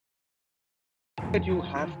that you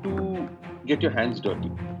have to get your hands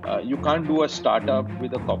dirty. You can't do a startup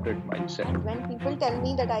with a corporate mindset. When people tell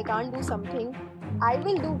me that I can't do something, I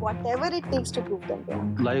will do whatever it takes to prove them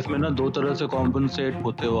wrong. Life में ना दो तरह से compensate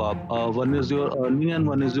होते हो आप. One is your earning and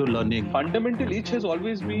one is your learning. Fundamental each has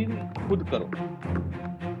always been खुद करो.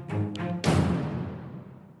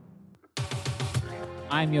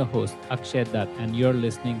 I'm your host, Akshay Dutt, and you're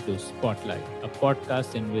listening to Spotlight, a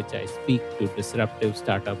podcast in which I speak to disruptive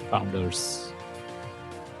startup founders.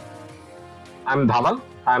 I'm Dhaval.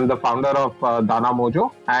 I'm the founder of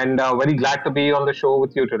Danamojo, and very glad to be on the show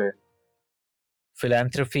with you today.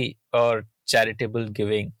 Philanthropy or charitable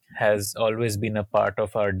giving has always been a part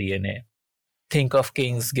of our DNA. Think of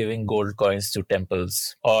kings giving gold coins to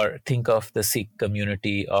temples, or think of the Sikh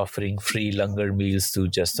community offering free langar meals to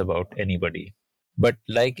just about anybody. But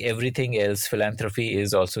like everything else, philanthropy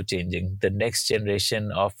is also changing. The next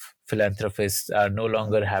generation of philanthropists are no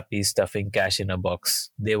longer happy stuffing cash in a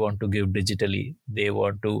box. They want to give digitally. They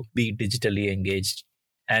want to be digitally engaged.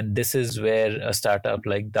 And this is where a startup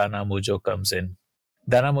like Danamojo comes in.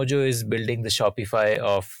 Danamojo is building the Shopify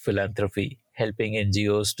of philanthropy, helping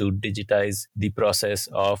NGOs to digitize the process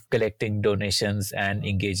of collecting donations and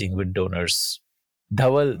engaging with donors.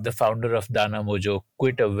 Dhaval, the founder of Danamojo,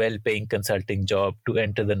 quit a well-paying consulting job to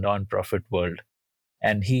enter the non-profit world.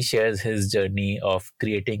 And he shares his journey of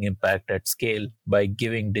creating impact at scale by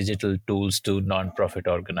giving digital tools to non-profit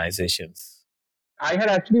organizations. I had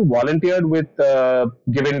actually volunteered with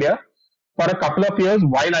Give India for a couple of years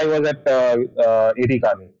while I was at AT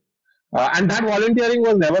Carney. And that volunteering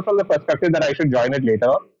was never from the perspective that I should join it later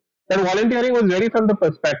on. That volunteering was very from the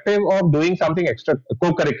perspective of doing something extra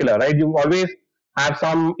co-curricular, right? You always have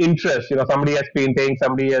some interest, somebody has painting,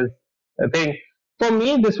 somebody has a thing. For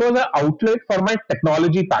me, this was an outlet for my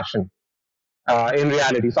technology passion in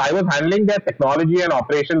reality. So I was handling their technology and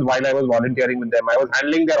operations while I was volunteering with them. I was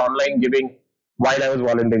handling their online giving while I was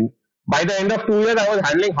volunteering. By the end of 2 years, I was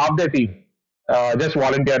handling half their team, just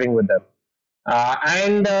volunteering with them.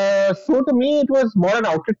 So to me, it was more an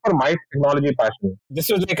outlet for my technology passion. This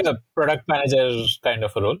was like a product manager kind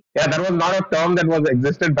of a role. Yeah, that was not a term that was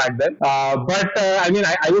existed back then. I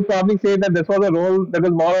would probably say that this was a role that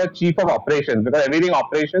was more a chief of operations, because everything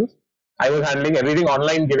operations, I was handling. Everything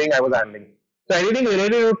online giving, I was handling. So anything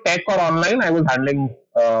related to tech or online, I was handling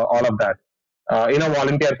all of that in a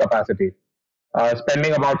volunteer capacity,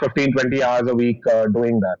 spending about 15-20 hours a week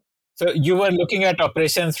doing that. So you were looking at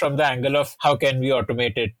operations from the angle of how can we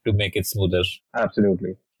automate it to make it smoother?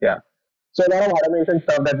 Absolutely, yeah. So a lot of automation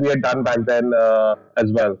stuff that we had done back then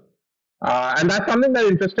as well. And that's something that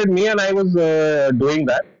interested me, and I was doing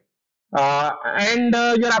that.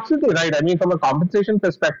 You're absolutely right. I mean, from a compensation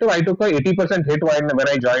perspective, I took a 80% hit when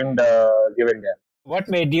I joined Give India. What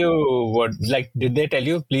made you, did they tell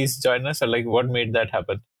you, please join us? Or what made that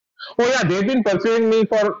happen? Oh yeah, they've been pursuing me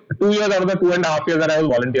for 2 years out of the 2.5 years that I was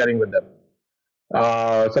volunteering with them.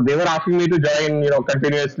 So they were asking me to join,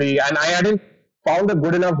 continuously, and I hadn't found a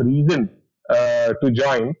good enough reason to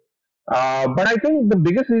join. But I think the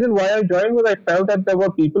biggest reason why I joined was I felt that there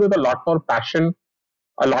were people with a lot more passion,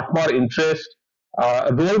 a lot more interest,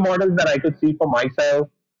 role models that I could see for myself,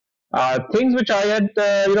 things which I had,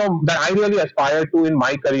 that I really aspired to in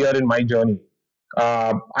my career, in my journey.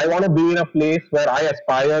 I want to be in a place where I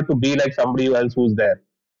aspire to be like somebody else who's there,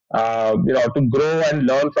 to grow and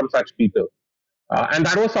learn from such people. And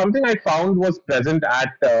that was something I found was present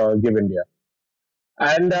at Give India.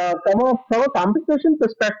 And from a compensation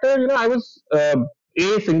perspective, I was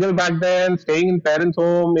single back then, staying in parents'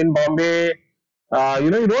 home in Bombay.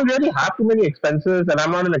 You don't really have too many expenses, and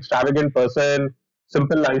I'm not an extravagant person,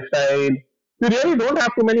 simple lifestyle. You really don't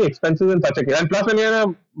have too many expenses in such a case. And plus, when you're in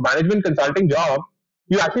a management consulting job,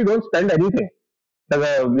 you actually don't spend anything.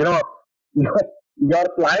 Your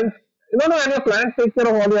clients, and your clients take care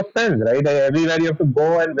of all your spends, right? Everywhere you have to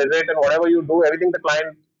go and visit, and whatever you do, everything the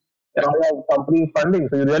client, your company is funding.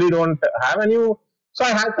 So you really don't have any. So I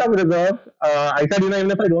had some reserves. I said,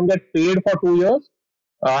 even if I don't get paid for 2 years,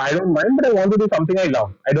 I don't mind, but I want to do something I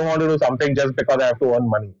love. I don't want to do something just because I have to earn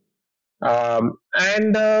money.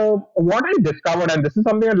 What I discovered, and this is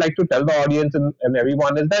something I'd like to tell the audience and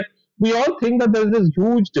everyone, is that we all think that there's this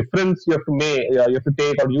huge difference you have to make, you have to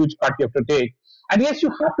take, or huge cut you have to take. And yes, you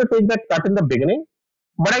have to take that cut in the beginning.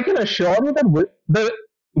 But I can assure you that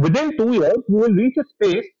within 2 years, you will reach a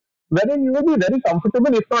space wherein you will be very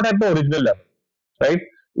comfortable, if not at the original level, right?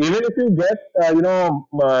 Even if you get,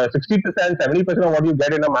 60%, 70% of what you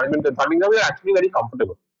get in a management consulting job, you're actually very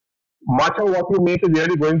comfortable. Much of what you make is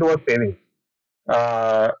really going towards savings.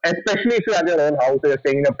 Especially if you have your own house, you're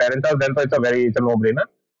staying in your parents' house, then it's a no-brainer.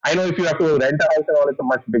 I know if you have to rent a house and all, it's a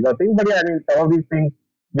much bigger thing. But yeah, I mean, some of these things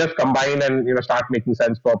just combine and start making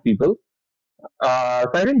sense for people. So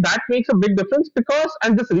I think that makes a big difference because,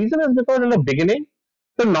 and this reason is because in the beginning,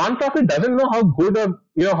 the non-profit doesn't know how good or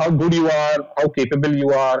how good you are, how capable you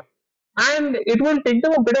are, and it will take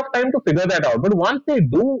them a bit of time to figure that out. But once they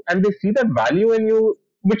do and they see that value in you,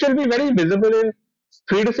 which will be very visible in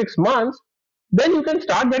 3 to 6 months, then you can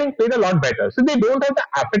start getting paid a lot better. So they don't have the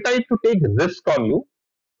appetite to take risk on you.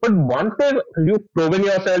 But once you've proven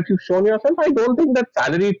yourself, you've shown yourself, I don't think that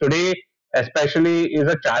salary today, especially,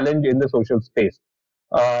 is a challenge in the social space.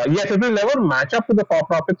 Yes, it will never match up to the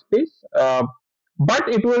for-profit space, but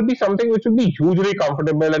it will be something which will be hugely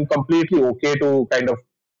comfortable and completely okay to kind of,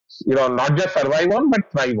 not just survive on,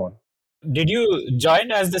 but thrive on. Did you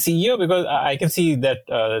join as the CEO? Because I can see that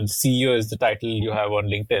CEO is the title you have on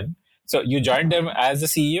LinkedIn. So you joined them as the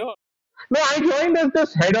CEO? No, I joined as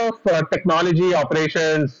this head of technology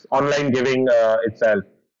operations, online giving itself,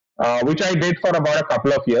 which I did for about a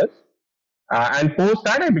couple of years. And post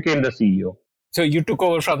that, I became the CEO. So you took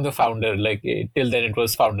over from the founder, like till then it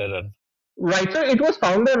was founder run. Right. So it was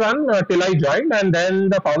founder run till I joined, and then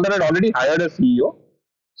the founder had already hired a CEO.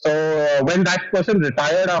 So when that person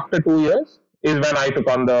retired after 2 years is when I took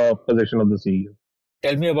on the position of the CEO.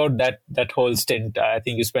 Tell me about that whole stint. I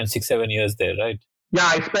think you spent 6-7 years there, right? Yeah,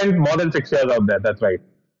 I spent more than 6 years out there. That's right.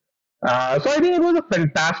 So I think it was a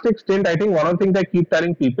fantastic stint. I think one of the things I keep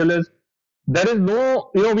telling people is there is no,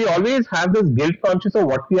 we always have this guilt conscious of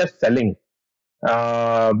what we are selling.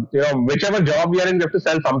 Whichever job we are in, we have to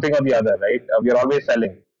sell something or the other, right? We are always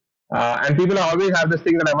selling. And people always have this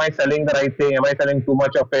thing that am I selling the right thing? Am I selling too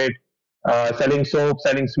much of it? Selling soap,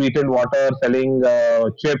 selling sweetened water, selling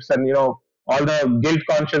chips, and all the guilt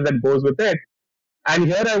conscious that goes with it. And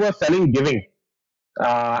here I was selling giving.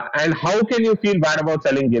 And how can you feel bad about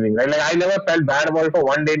selling giving, right? Like I never felt bad about it for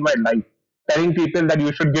one day in my life, telling people that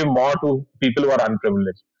you should give more to people who are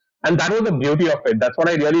unprivileged. And that was the beauty of it. That's what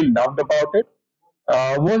I really loved about it.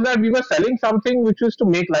 Was that we were selling something which was to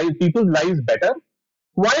make people's lives better,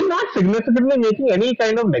 while not significantly making any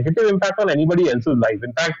kind of negative impact on anybody else's life.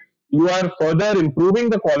 In fact, you are further improving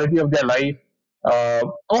the quality of their life.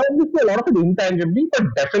 Obviously, a lot of it intangibly, but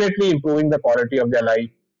definitely improving the quality of their life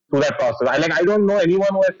through that process. I don't know anyone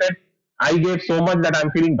who has said, I gave so much that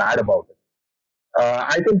I'm feeling bad about it.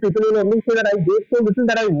 I think people will only say that I gave so little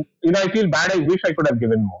that I feel bad, I wish I could have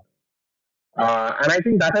given more. And I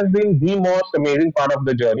think that has been the most amazing part of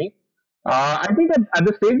the journey. I think at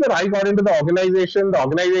the stage where I got into the organization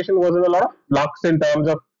was in a lot of flux in terms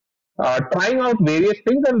of trying out various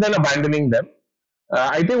things and then abandoning them.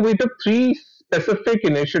 I think we took 3 specific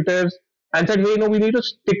initiatives and said, hey, we need to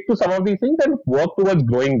stick to some of these things and work towards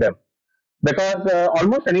growing them. Because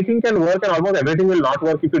almost anything can work and almost everything will not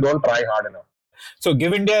work if you don't try hard enough. So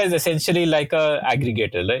Give India is essentially like a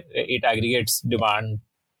aggregator, right? It aggregates demand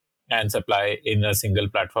and supply in a single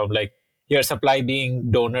platform. Like your supply being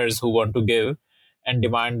donors who want to give and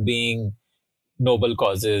demand being noble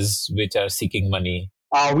causes which are seeking money.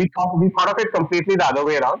 We thought of it completely the other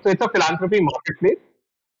way around. So it's a philanthropy marketplace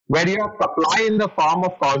where you have supply in the form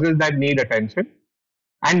of causes that need attention,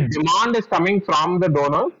 and demand is coming from the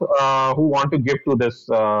donors who want to give to this,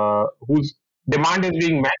 whose demand is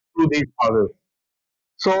being met through these causes.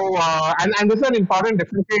 So, and this is an important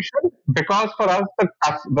differentiation because for us,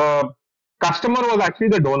 the customer was actually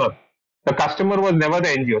the donor. The customer was never the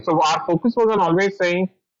NGO. So our focus was on always saying,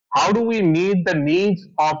 how do we meet the needs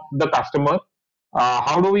of the customer?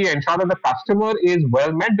 How do we ensure that the customer is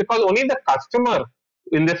well met? Because only the customer,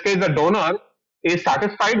 in this case the donor, is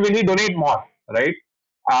satisfied when we donate more, right?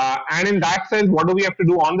 And in that sense, what do we have to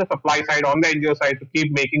do on the supply side, on the NGO side, to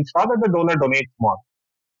keep making sure that the donor donates more?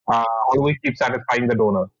 How do we keep satisfying the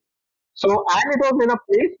donor? So, and it was in a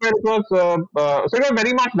place where it was, so it was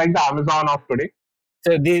very much like the Amazon of today.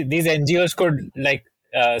 So these NGOs could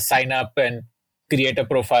sign up and create a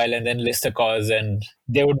profile and then list a cause, and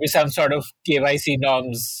there would be some sort of KYC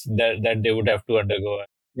norms that they would have to undergo.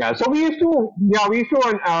 Yeah, so we used to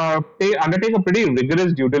undertake a pretty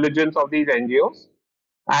rigorous due diligence of these NGOs,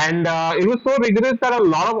 and it was so rigorous that a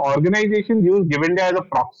lot of organizations use Give India as a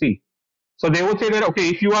proxy. So they would say that, okay,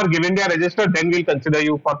 if you are Give India registered, then we'll consider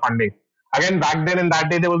you for funding. Again, back then in that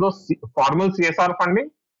day, there was no formal CSR funding,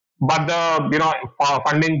 but the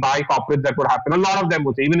funding by corporates that would happen, a lot of them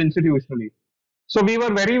would say, even institutionally. So we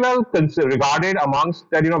were very well regarded amongst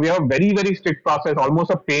that. We have a very, very strict process, almost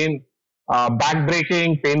a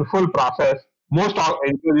backbreaking, painful process. Most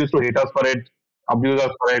NGOs used to hate us for it, abuse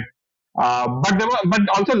us for it, but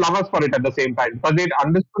also love us for it at the same time, because they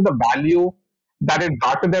understood the value that it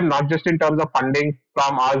brought to them, not just in terms of funding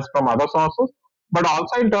from us, from other sources, but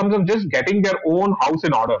also in terms of just getting their own house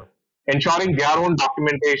in order, ensuring their own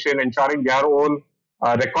documentation, ensuring their own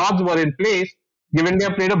records were in place. Give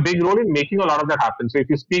India played a big role in making a lot of that happen. So if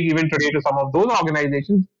you speak even today to some of those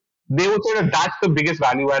organizations, they would say that that's the biggest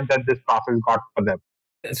value add that this process got for them.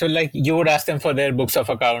 So, like, you would ask them for their books of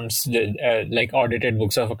accounts, like audited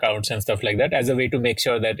books of accounts and stuff like that, as a way to make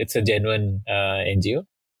sure that it's a genuine NGO.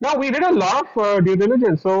 No, we did a lot of due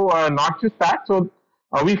diligence. So not just that. So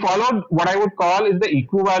we followed what I would call is the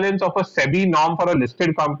equivalence of a SEBI norm for a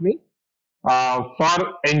listed company for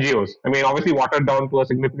NGOs. I mean, obviously watered down to a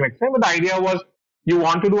significant extent, but the idea was you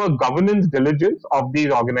want to do a governance diligence of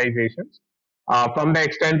these organizations from the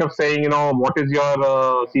extent of saying, what is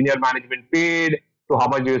your senior management paid, to how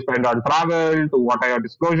much do you spend on travel, to what are your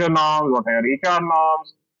disclosure norms, what are your HR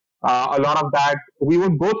norms. A lot of that we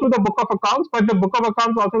would go through the book of accounts, but the book of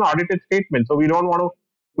accounts also an audited statement, so we don't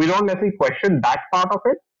necessarily question that part of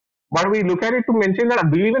it, but we look at it to mention that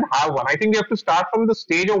do we even have one. I think you have to start from the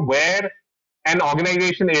stage of where an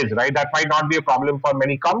organization is, right? That might not be a problem for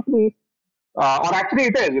many companies, or actually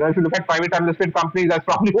it is. If you look at private unlisted companies, that's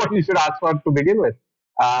probably what you should ask for to begin with.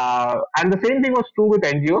 And the same thing was true with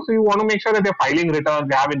NGOs. So you want to make sure that they're filing returns,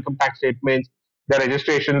 they have income tax statements, their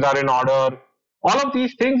registrations are in order. All of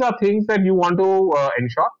these things are things that you want to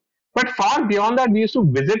ensure. But far beyond that, we used to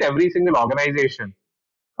visit every single organization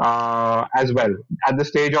as well at the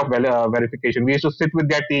stage of verification. We used to sit with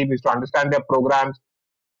their team, we used to understand their programs.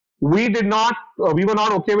 We were not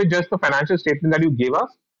okay with just the financial statement that you gave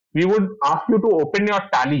us. We would ask you to open your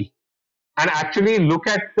tally and actually look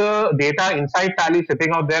at the data inside tally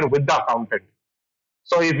sitting out there with the accountant.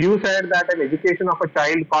 So if you said that an education of a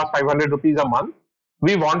child costs 500 rupees a month,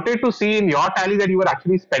 we wanted to see in your tally that you were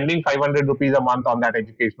actually spending 500 rupees a month on that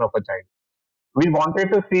education of a child. We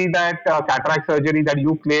wanted to see that cataract surgery that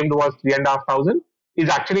you claimed was 3,500 is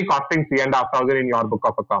actually costing 3,500 in your book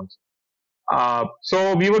of accounts.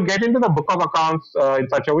 So we would get into the book of accounts in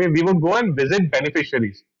such a way. We would go and visit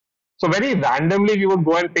beneficiaries. So very randomly, we would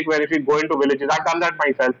go and pick beneficiaries, go into villages. I've done that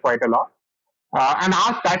myself quite a lot, and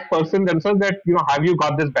ask that person themselves that have you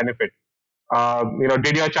got this benefit?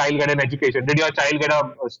 Did your child get an education? Did your child get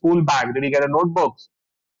a school bag? Did he get a notebooks?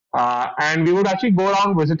 And we would actually go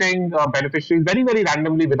around visiting beneficiaries very, very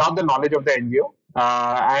randomly without the knowledge of the NGO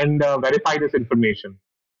and verify this information.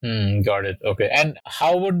 Got it. Okay. And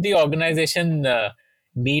how would the organization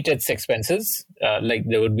meet its expenses? Like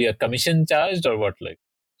there would be a commission charged or what? Like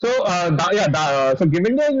so, so Give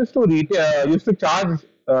India used to charge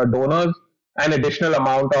donors an additional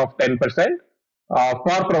amount of 10%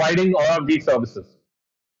 for providing all of these services,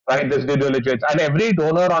 right? This due diligence, and every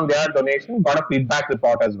donor on their donation got a feedback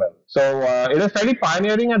report as well. So it was fairly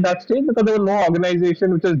pioneering at that stage because there was no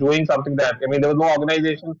organization which was doing something that. I mean, there was no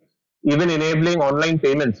organization even enabling online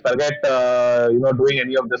payments. Forget doing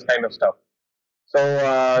any of this kind of stuff. So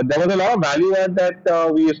there was a lot of value add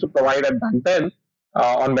that we used to provide at back then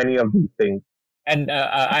on many of these things. And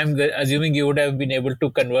I'm assuming you would have been able to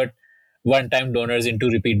convert one-time donors into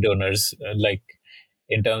repeat donors, like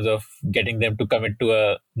in terms of getting them to commit to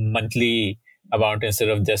a monthly amount instead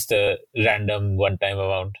of just a random one-time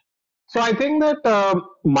amount. So I think that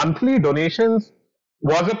monthly donations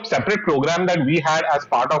was a separate program that we had as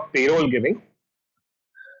part of payroll giving.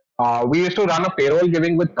 We used to run a payroll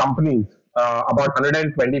giving with companies, about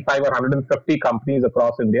 125 or 150 companies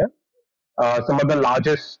across India. Some of the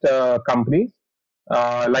largest companies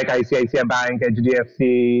like ICICI Bank,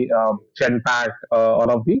 HDFC, Genpact, all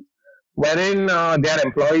of these, wherein their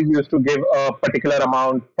employees used to give a particular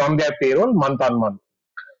amount from their payroll month on month.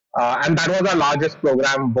 And that was our largest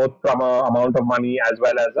program, both from an amount of money as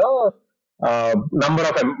well as a number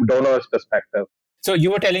of donors perspective. So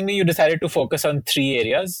you were telling me you decided to focus on 3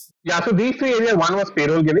 areas? Yeah, so these 3 areas, one was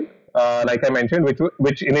payroll giving, like I mentioned,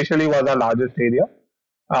 which initially was our largest area.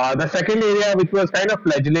 The second area, which was kind of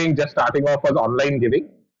fledgling, just starting off, was online giving.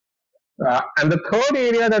 And the third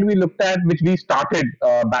area that we looked at, which we started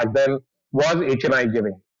back then, was HNI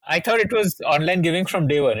giving. I thought it was online giving from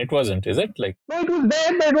day one. It wasn't, is it? Like no, it was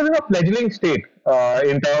there, but it was in a fledgling state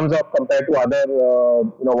in terms of compared to other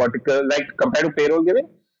vertical, like compared to payroll giving.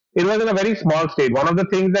 It was in a very small state. One of the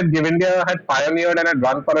things that Give India had pioneered and had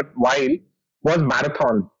run for a while was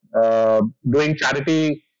marathons, doing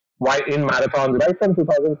charity in marathons right from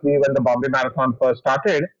 2003 when the Bombay Marathon first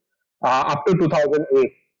started up to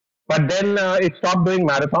 2008. But then it stopped doing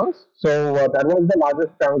marathons. So that was the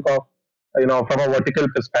largest chunk of, from a vertical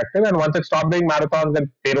perspective. And once it stopped doing marathons,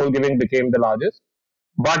 then payroll giving became the largest.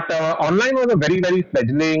 But online was a very, very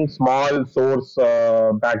fledgling, small source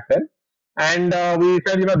back then. And we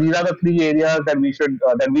said, these are the 3 areas that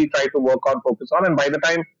we try to work on, focus on. And by the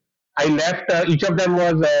time I left. Each of them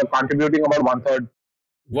was contributing about one third.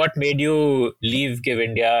 What made you leave Give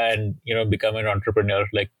India and become an entrepreneur?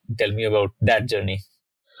 Like, tell me about that journey.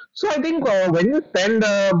 So I think when you spend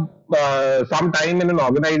some time in an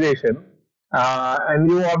organization, and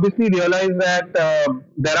you obviously realize that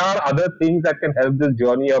there are other things that can help this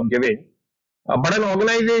journey of giving. But an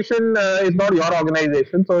organization is not your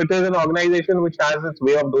organization, so it is an organization which has its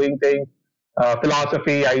way of doing things,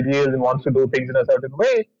 philosophy, ideas, and wants to do things in a certain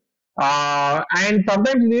way. And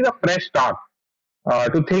sometimes you need a fresh start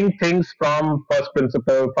to think things from first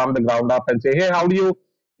principle, from the ground up, and say, hey, how do you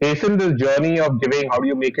hasten this journey of giving? How do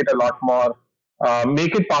you make it a lot more,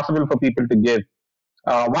 make it possible for people to give?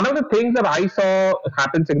 One of the things that I saw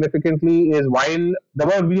happen significantly is while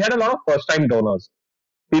we had a lot of first time donors,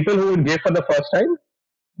 people who would give for the first time.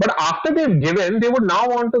 But after they've given, they would now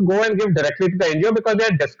want to go and give directly to the NGO because they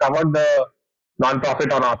had discovered the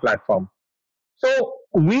nonprofit on our platform. So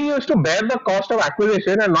we used to bear the cost of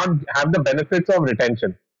acquisition and not have the benefits of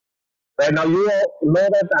retention. Right now, you know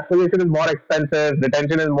that acquisition is more expensive,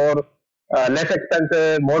 retention is more less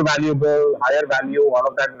expensive, more valuable, higher value, all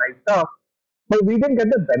of that nice stuff. But we didn't get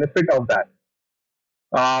the benefit of that.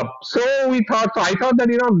 So I thought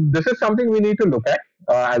that this is something we need to look at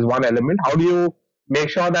as one element. How do you make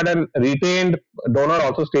sure that a retained donor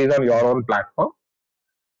also stays on your own platform?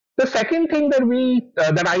 The second thing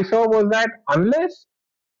that I saw was that unless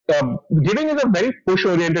giving is a very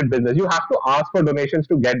push-oriented business, you have to ask for donations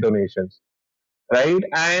to get donations, right?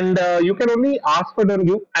 And you can only ask for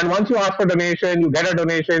and once you ask for donation, you get a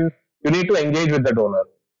donation. You need to engage with the donor.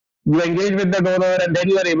 You engage with the donor, and then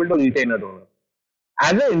you are able to retain a donor.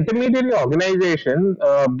 As an intermediary organization,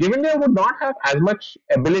 Give India would not have as much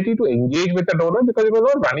ability to engage with the donor because it was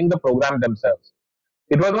not running the program themselves.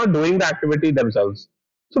 It was not doing the activity themselves.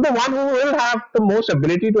 So the one who will have the most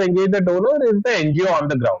ability to engage the donor is the NGO on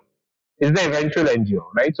the ground, is the eventual NGO,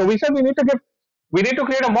 right? So we said we need to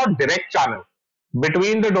create a more direct channel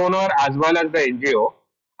between the donor as well as the NGO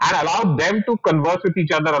and allow them to converse with each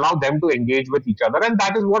other, allow them to engage with each other. And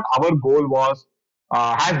that is what our goal was,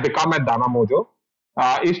 has become at Danamojo,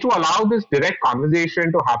 is to allow this direct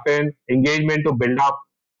conversation to happen, engagement to build up,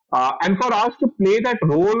 and for us to play that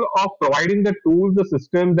role of providing the tools, the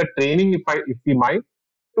systems, the training, if we might,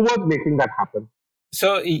 towards making that happen.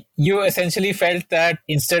 So you essentially felt that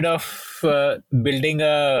instead of building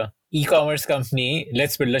a e-commerce company,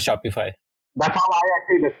 let's build a Shopify. That's how I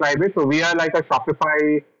actually describe it. So we are like a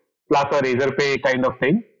Shopify plus a Razorpay kind of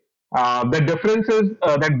thing. The differences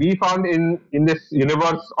that we found in this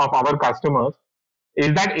universe of our customers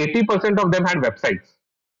is that 80% of them had websites.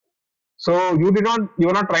 So you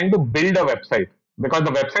were not trying to build a website because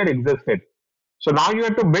the website existed. So now you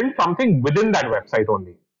have to build something within that website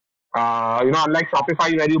only. Unlike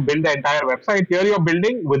Shopify where you build the entire website, here you're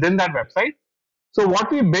building within that website. So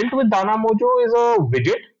what we built with Danamojo is a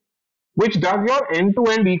widget which does your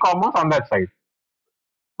end-to-end e-commerce on that site.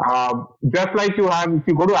 Just like if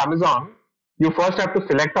you go to Amazon, you first have to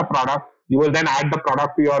select a product. You will then add the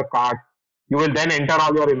product to your cart. You will then enter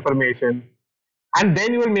all your information, and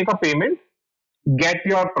then you will make a payment, get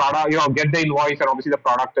your product, get the invoice and obviously the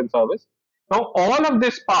product and service. Now, all of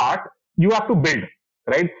this part you have to build,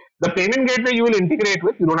 right? The payment gateway you will integrate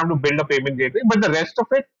with. You don't have to build a payment gateway, but the rest of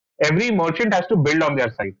it, every merchant has to build on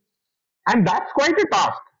their side, and that's quite a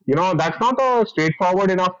task. That's not a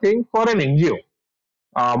straightforward enough thing for an NGO.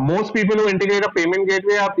 Most people who integrate a payment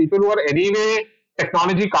gateway are people who are anyway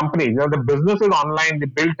technology companies. The business is online, they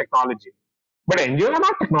build technology. But NGOs are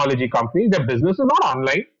not technology companies, their business is not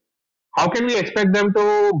online. How can we expect them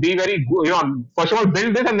to be very good? First of all,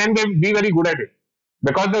 build this and then be very good at it.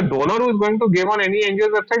 Because the donor who is going to give on any NGO's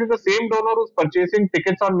website is the same donor who's purchasing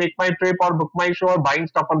tickets on Make My Trip or Book My Show or buying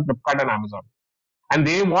stuff on Flipkart and Amazon. And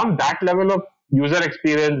they want that level of user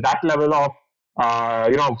experience, that level of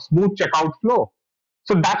smooth checkout flow.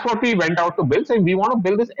 So that's what we went out to build. So we want to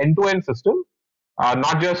build this end-to-end system,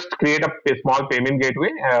 not just create a small payment gateway.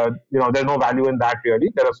 There's no value in that really.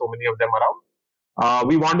 There are so many of them around.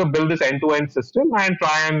 We want to build this end-to-end system and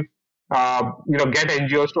try and get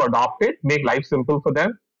NGOs to adopt it, make life simple for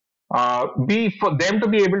them, for them to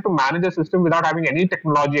be able to manage a system without having any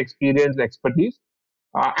technology experience, expertise.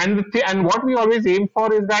 And what we always aim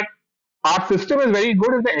for is that our system is very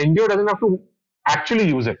good if the NGO doesn't have to actually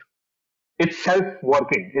use it. It's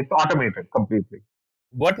self-working. It's automated completely.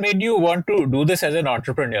 What made you want to do this as an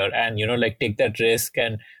entrepreneur and, take that risk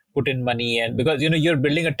and put in money? And because, you're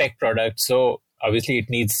building a tech product, so obviously it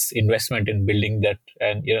needs investment in building that.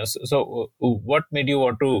 And, so what made you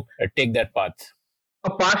want to take that path? A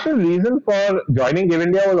partial reason for joining Give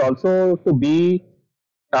India was also to be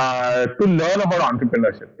to learn about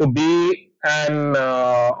entrepreneurship, to be an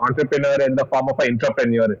entrepreneur in the form of an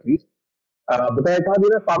entrepreneur at least. Because I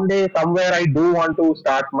thought, someday, somewhere, I do want to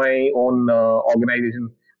start my own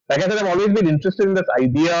organization. Like I said, I've always been interested in this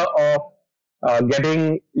idea of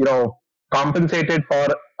getting, compensated for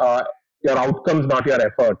your outcomes, not your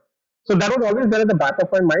effort. So that was always there at the back of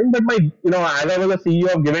my mind. But as I was a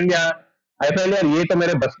CEO of Give India, I felt, यार ये तो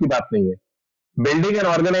मेरे बस की बात नहीं है. Building an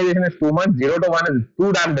organization is too much. 0 to 1 is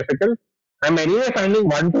too damn difficult. I'm anyway finding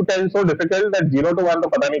 1 to 10 so difficult that 0 to 1 तो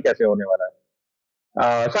पता नहीं कैसे होने वाला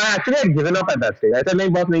है. So I actually had given up at that stage. I said नहीं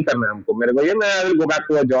बॉस नहीं करना है हमको. मेरे को ये मैं I will go back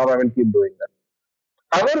to a job. I will keep doing that.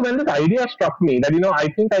 However, when this idea struck me that I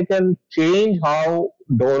think I can change how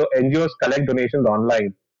NGOs collect donations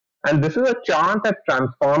online, and this is a chance at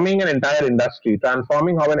transforming an entire industry,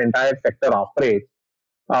 transforming how an entire sector operates.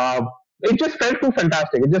 It just felt too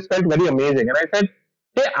fantastic. It just felt very amazing, and I said,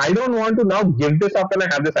 "Hey, I don't want to now give this up when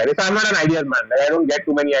I have this idea." So I'm not an ideas man. Like, I don't get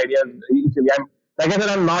too many ideas easily. Like I said,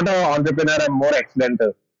 I'm not an entrepreneur. I'm more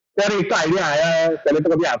accidental. यार एक तो idea आया है पहले तो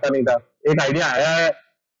कभी आता नहीं था एक आइडिया आया है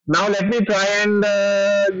now let me try and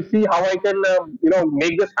see how I can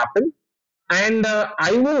make this happen and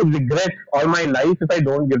I will regret all my life if I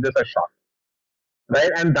don't give this a shot,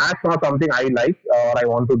 right? And that's not something I like or I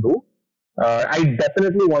want to do. I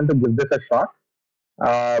definitely want to give this a shot.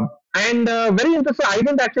 And very interesting, I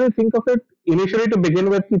didn't actually think of it initially to begin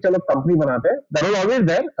with कि चलो company बनाते हैं. That was always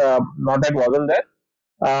there, not that wasn't there.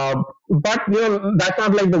 But that's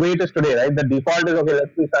not like the way it is today, right? The default is okay.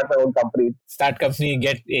 Let's start my own company. Start company,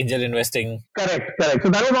 get angel investing. Correct. So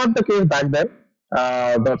that was not the case back then,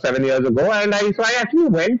 about 7 years ago. And I actually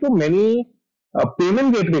went to many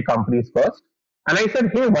payment gateway companies first, and I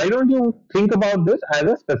said, hey, why don't you think about this as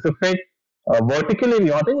a specific vertical in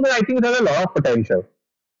your thing? Because I think it has a lot of potential.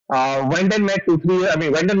 Went and met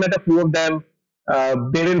went and met a few of them.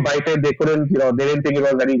 They didn't bite it. They couldn't, they didn't think it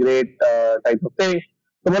was very great type of thing.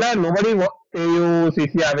 So nobody wants AU,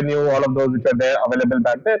 CC Avenue, all of those which are there available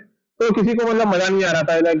back there. So किसी को मजा नहीं आ रहा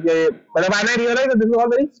था like and I realized that this is all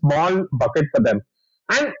very small bucket for them.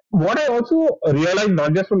 And what I also realized,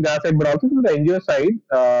 not just from their side but also from the NGO side,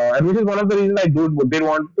 and which is one of the reasons I did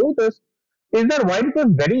want to do this, is that while it was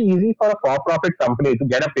very easy for a for-profit company to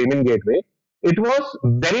get a payment gateway, it was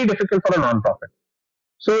very difficult for a non-profit.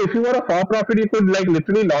 So if you were a for-profit, you could like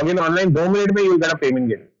literally log in online, 2 minutes में you'll get a payment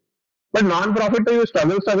gateway. But non-profit, you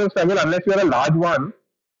struggle unless you are a large one.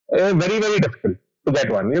 Very, very difficult to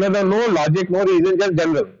get one. There's no logic, no reason, just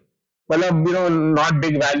general. Not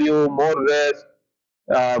big value, more risk.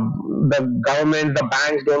 The government, the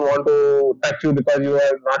banks don't want to touch you because you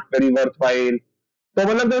are not very worthwhile. So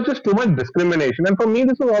there's just too much discrimination. And for me,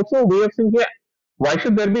 this was also a way of saying, why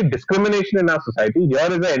should there be discrimination in our society? Here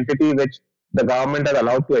is an entity which the government has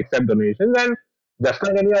allowed to accept donations, and just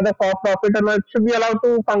like any other for-profit, and it should be allowed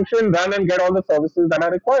to function, run, and get all the services that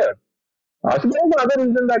are required. So there's another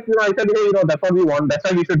reason that I said, hey, that's what we want. That's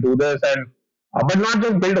why we should do this, and but not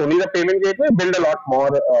just build only the payment gateway, build a lot more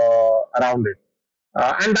around it.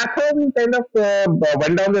 And that's how we kind of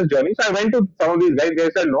went down this journey. So I went to some of these guys.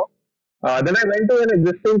 They said no. Then I went to an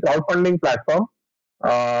existing crowdfunding platform.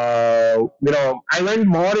 I went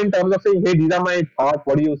more in terms of saying, hey, these are my thoughts.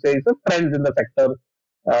 What do you say? So friends in the sector.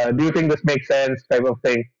 Do you think this makes sense? Type of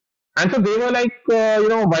thing. And so they were like,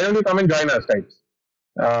 why don't you come and join us types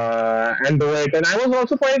and do it. And I was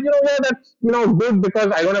also quite, that's good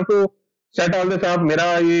because I don't have to set all this up.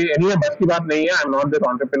 Mera ye anyway bas ki baat nahi hai. I'm not this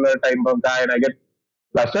entrepreneur type of guy, and I get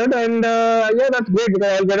flustered. And that's great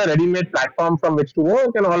because I'll get a ready-made platform from which to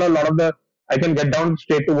work, and a lot of I can get down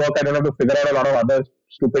straight to work. I don't have to figure out a lot of other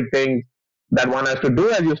stupid things that one has to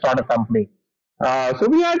do as you start a company. So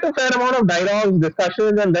we had a fair amount of dialogues,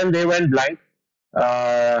 discussions, and then they went blank,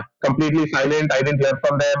 completely silent. I didn't hear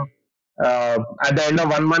from them. At the end of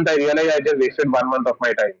 1 month, I realized I just wasted 1 month of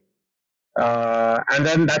my time. And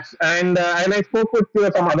then and I spoke with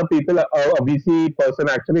some other people, a VC person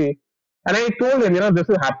actually, and I told him, this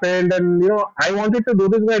has happened, and I wanted to do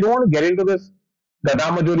this, but I don't want to get into this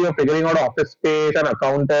Danamojo of figuring out office space and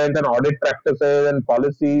accountants and audit practices and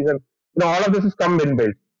policies, and all of this has come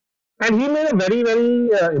inbuilt. And he made a very, very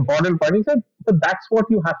important point. He said, but that's what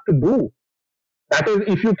you have to do. That is,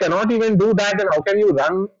 if you cannot even do that, then how can you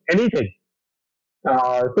run anything?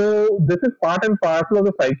 So this is part and parcel of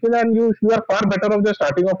the cycle, and you are far better off just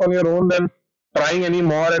starting off on your own than trying any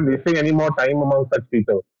more and wasting any more time among such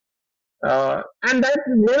people. And that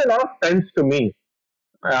made a lot of sense to me.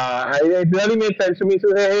 It really made sense to me to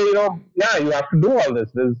say, hey, you have to do all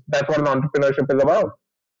this. That's what entrepreneurship is about.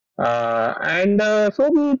 So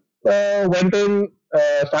we went in,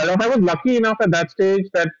 started off. I was lucky enough at that stage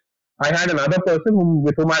that I had another person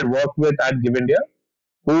with whom I worked with at Give India,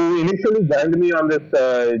 who initially joined me on this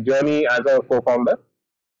journey as a co-founder.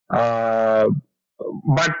 Uh,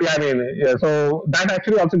 but yeah, I mean, yeah, so that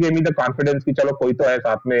actually also gave me the confidence कि चलो कोई तो है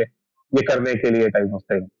साथ में ये करने के लिए type of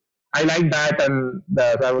thing. I like that, and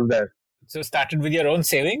so I was there. So started with your own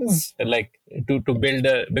savings, like to build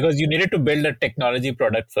because you needed to build a technology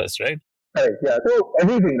product first, right? Correct. Yeah. So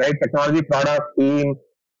everything, right? Technology, product, team,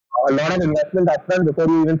 a lot of investment upfront before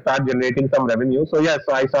you even start generating some revenue. So yes,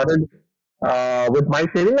 so I started with my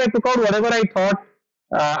saving. I took out whatever I thought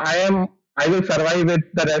I will survive with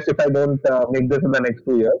the rest if I don't make this in the next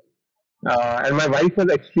 2 years. And my wife was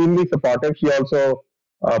extremely supportive. She also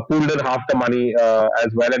pooled in half the money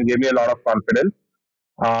as well and gave me a lot of confidence.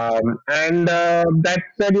 And that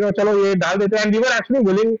said, chalo ye dal dete. And we were actually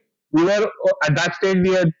willing. We were at that stage.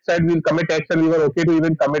 We had said we'll commit X, and we were okay to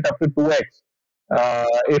even commit up to 2X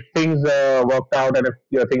if things worked out and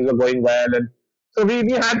if things were going well. And so we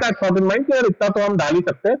had that thought in mind कि यार इतना तो हम डाल ही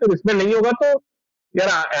सकते हैं. फिर इसमें नहीं होगा तो यार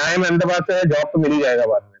I am अहमदाबाद से है, जॉब तो मिल ही जाएगा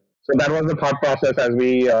बाद में. So that was the thought process as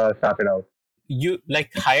we started out. You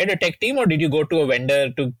like hired a tech team, or did you go to a vendor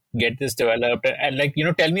to get this developed? And like,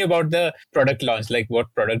 tell me about the product launch. Like,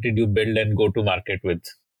 what product did you build and go to market with?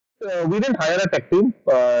 We didn't hire a tech team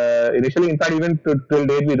initially. In fact, even till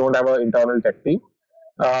date, we don't have an internal tech team.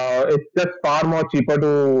 It's just far more cheaper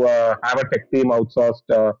to have a tech team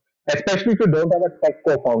outsourced, especially if you don't have a tech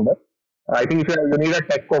co-founder. I think if you need a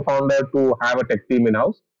tech co-founder to have a tech team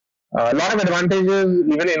in-house. A lot of advantages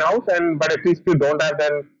even in-house, but at least if you don't have,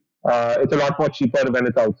 then it's a lot more cheaper when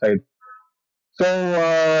it's outside.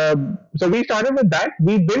 So we started with that.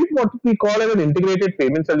 We built what we call as an integrated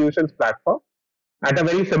payment solutions platform. At a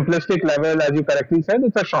very simplistic level, as you correctly said,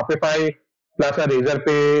 it's a Shopify plus a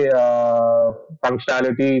Razorpay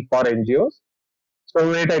functionality for NGOs.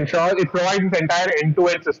 So it provides this entire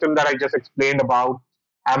end-to-end system that I just explained about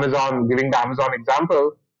Amazon, giving the Amazon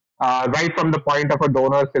example, right from the point of a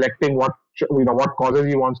donor selecting what causes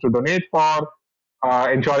he wants to donate for,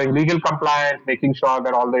 ensuring legal compliance, making sure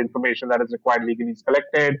that all the information that is required legally is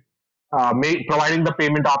collected, providing the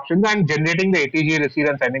payment options, and generating the ATG receipt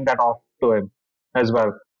and sending that off to him as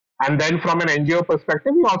well. And then from an NGO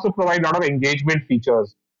perspective, we also provide a lot of engagement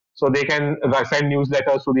features. So they can send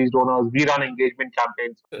newsletters to these donors. We run engagement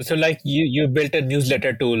campaigns. So like you built a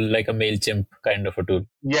newsletter tool, like a MailChimp kind of a tool.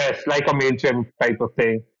 Yes, like a MailChimp type of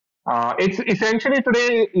thing. It's essentially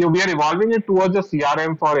today, we are evolving it towards a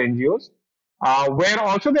CRM for NGOs, where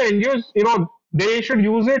also the NGOs, they should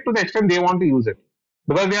use it to the extent they want to use it.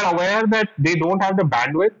 Because they are aware that they don't have the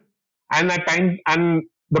bandwidth, and at times, and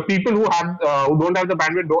the people who don't have the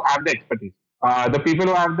bandwidth don't have the expertise. The people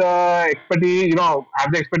who have the expertise,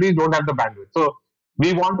 don't have the bandwidth. So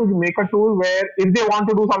we want to make a tool where if they want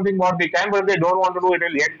to do something more, they can, but if they don't want to do it,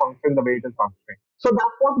 will yet function the way it is functioning. So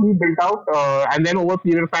that's what we built out. And then over a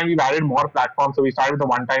period of time, we've added more platforms. So we started with a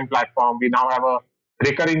one-time platform. We now have a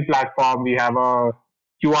recurring platform. We have a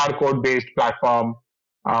QR code-based platform.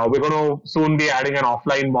 We're going to soon be adding an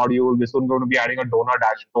offline module. We're soon going to be adding a donor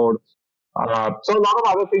dashboard. So a lot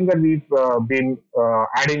of other things that we've been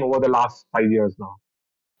adding over the last 5 years now.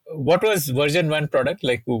 What was version 1 product?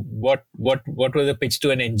 Like what was the pitch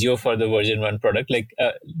to an NGO for the version 1 product? Like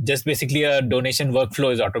just basically a donation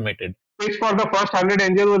workflow is automated. Pitch for the first 100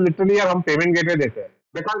 NGOs was literally a payment gateway dete.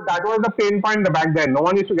 Because that was the pain point back then. No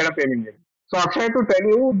one used to get a payment gateway. So Akshay, to tell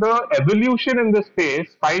you the evolution in this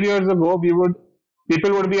space, 5 years ago,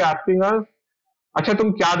 people would be asking us, "Acha,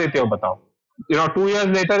 tum kya dete ho, batao?" 2 years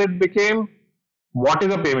later, it became, what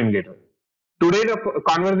is a payment gateway? Today, the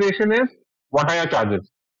conversation is, what are your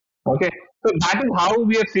charges? Okay. So that is how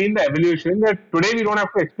we have seen the evolution, that today we don't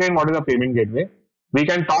have to explain what is a payment gateway. We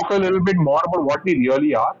can talk a little bit more about what we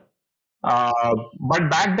really are. But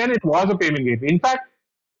back then, it was a payment gateway. In fact,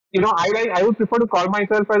 I would prefer to call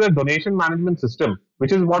myself as a donation management system,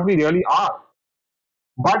 which is what we really are.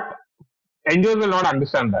 But NGOs will not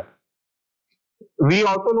understand that. We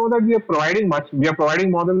also know that we are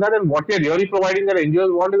providing more than that, and what we are really providing that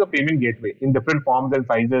NGOs want is a payment gateway in different forms and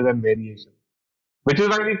sizes and variations, which is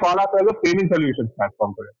why we call ourselves a payment solutions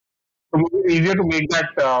platform today. So it's easier to make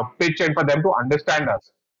that pitch and for them to understand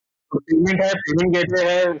us. So payment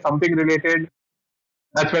gateway, something related,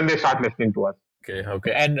 that's when they start listening to us.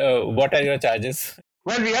 Okay. And what are your charges?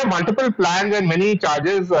 Well, we have multiple plans and many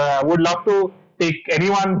charges. Would love to take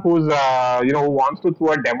anyone who's who wants to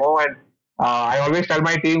through a demo, and I always tell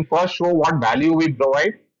my team, first show what value we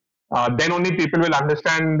provide, then only people will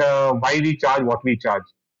understand why we charge what we charge.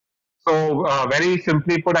 So very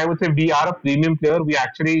simply put, I would say we are a premium player. We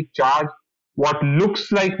actually charge what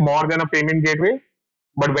looks like more than a payment gateway,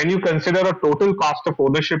 But when you consider a total cost of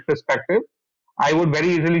ownership perspective, I would very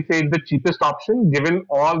easily say it's the cheapest option given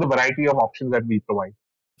all the variety of options that we provide.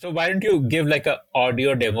 So why don't you give like a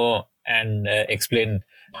audio demo and explain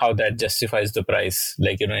how that justifies the price?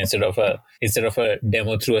 Like, instead of a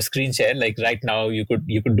demo through a screen share, like right now you could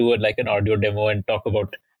do it like an audio demo and talk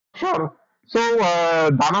about. Sure. So,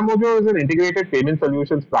 Danamojo is an integrated payment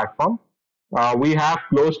solutions platform. We have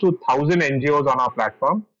close to 1,000 NGOs on our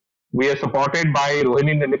platform. We are supported by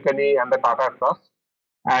Rohini Nilikani and the Tata Trust,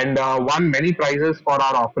 and won many prizes for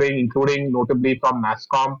our offering, including notably from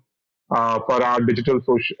NASSCOM for our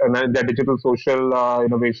the Digital Social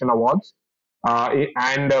Innovation Awards,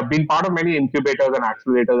 and been part of many incubators and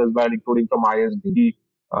accelerators as well, including from ISB,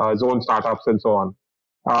 Zone Startups, and so on.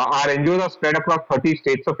 Our NGOs are spread across 30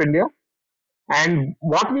 states of India. And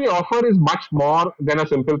what we offer is much more than a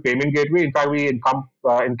simple payment gateway. In fact, we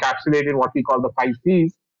encapsulate in what we call the 5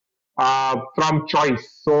 Cs from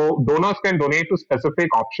choice. So donors can donate to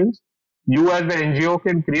specific options. You as the NGO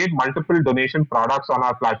can create multiple donation products on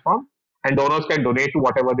our platform, and donors can donate to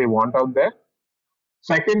whatever they want out there.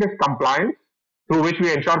 Second is compliance, through which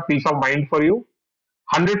we ensure peace of mind for you.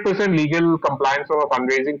 100% legal compliance from a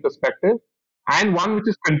fundraising perspective, and one which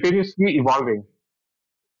is continuously evolving.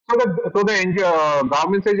 So the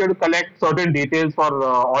government says you have to collect certain details for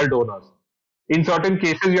all donors. In certain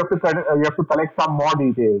cases, you have to collect some more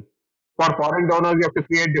details. For foreign donors, you have to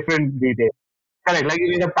create different details. Correct. Like you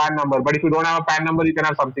need a PAN number, but if you don't have a PAN number, you can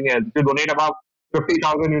have something else. If you donate about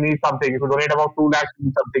 50,000, you need something. If you donate about 2 lakhs, you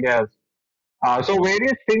need something else. So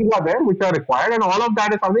various things are there which are required, and all of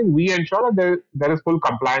that is something we ensure that there is full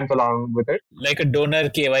compliance along with it. Like a donor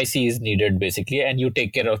KYC is needed basically, and you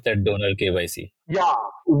take care of that donor KYC. Yeah,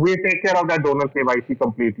 we take care of that donor KYC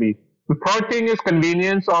completely. The third thing is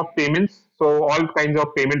convenience of payments. So all kinds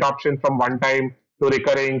of payment options from one time to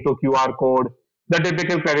recurring to QR code, the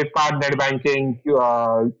typical credit card, net banking,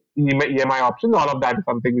 EMI options, all of that is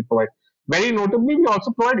something we provide. Very notably, we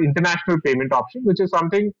also provide international payment options, which is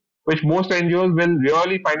something which most NGOs will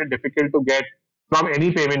really find it difficult to get from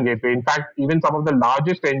any payment gateway. In fact, even some of the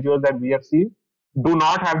largest NGOs that we have seen do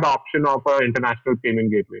not have the option of an international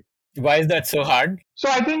payment gateway. Why is that so hard? So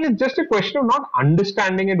I think it's just a question of not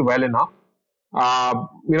understanding it well enough.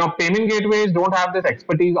 Payment gateways don't have this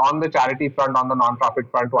expertise on the charity front, on the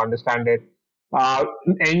non-profit front to understand it.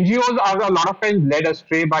 NGOs are a lot of times led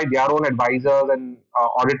astray by their own advisors and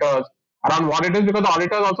auditors around what it is, because the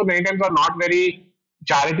auditors also many times are not very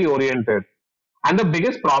charity oriented. And the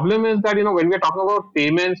biggest problem is that, when we're talking about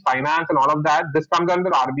payments, finance, and all of that, this comes under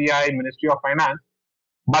RBI, Ministry of Finance.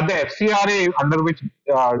 But the FCRA, under which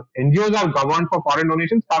NGOs are governed for foreign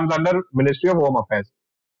donations, comes under Ministry of Home Affairs.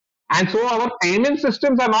 And so our payment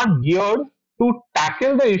systems are not geared to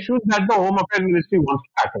tackle the issues that the Home Affairs Ministry wants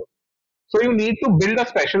to tackle. So you need to build a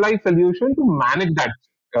specialized solution to manage that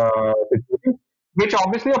situation, which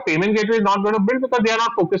obviously a payment gateway is not going to build because they are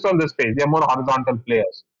not focused on this space. They are more horizontal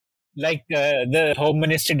players. Like the Home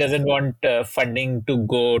Ministry doesn't want funding to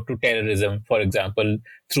go to terrorism, for example,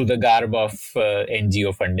 through the garb of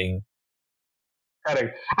NGO funding.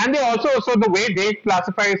 Correct. And they also, so the way they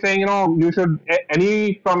classify is saying, you should,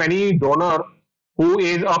 from any donor who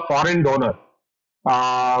is a foreign donor,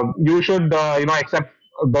 you should, accept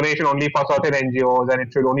donation only for certain NGOs, and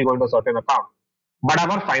it should only go into a certain account. But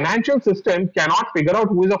our financial system cannot figure out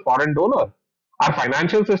who is a foreign donor. Our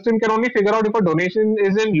financial system can only figure out if a donation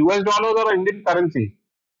is in US dollars or Indian currency.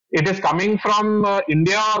 It is coming from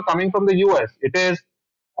India or coming from the US. It is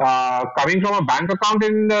coming from a bank account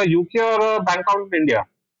in the UK or a bank account in India.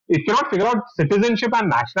 It cannot figure out citizenship and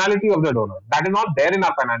nationality of the donor. That is not there in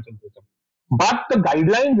our financial system. But the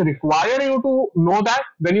guidelines require you to know that,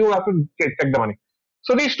 then you have to check the money.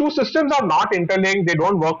 So these two systems are not interlinked, they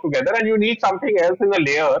don't work together, and you need something else in a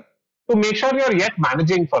layer to make sure you're yet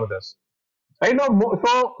managing for this. Right now,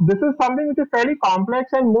 so this is something which is fairly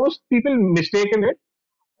complex, and most people mistake in it.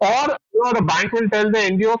 Or the bank will tell the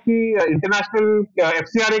NGO that international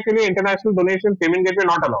FCRA के लिए international donation payment gateway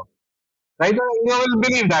not allowed. Right? The NGO will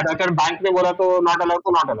believe that. अगर bank ने बोला तो not allowed,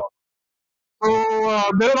 तो not allowed.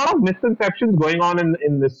 So there are a lot of misconceptions going on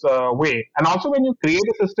in this way. And also when you create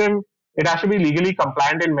a system, it has to be legally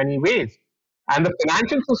compliant in many ways. And the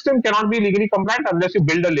financial system cannot be legally compliant unless you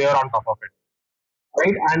build a layer on top of it.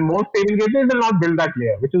 Right? And most payment gateways will not build that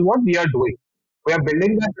layer, which is what we are doing. We are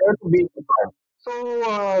building that layer to be compliant. So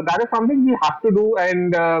that is something we have to do,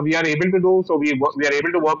 and we are able to do. So we are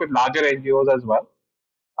able to work with larger NGOs as well.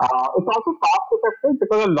 It's also cost effective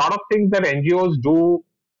because a lot of things that NGOs do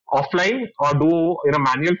offline or do in a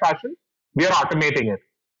manual fashion, we are automating it.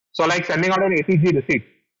 So like sending out an ACG receipt,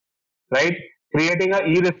 right? Creating an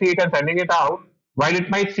e-receipt and sending it out while it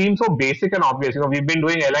might seem so basic and obvious, we've been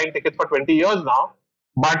doing airline tickets for 20 years now,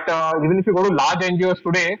 but even if you go to large NGOs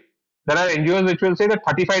today, there are NGOs which will say that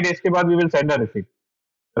 35 days ke baad we will send a receipt,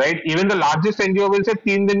 right? Even the largest NGO will say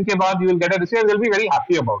 3 din ke baad you will get a receipt and they'll be very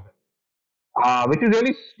happy about it. Which is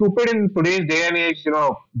really stupid in today's day and age.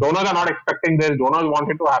 Donors are not expecting this. Donors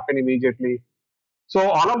want it to happen immediately. So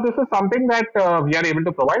all of this is something that we are able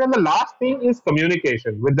to provide. And the last thing is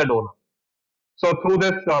communication with the donor. So through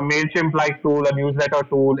this MailChimp-like tool, a newsletter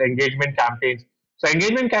tool, engagement campaigns. So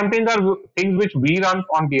engagement campaigns are things which we run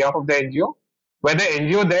on behalf of the NGO, where the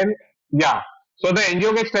NGO then, yeah. So the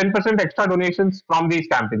NGO gets 10% extra donations from these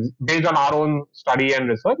campaigns. Based on our own study and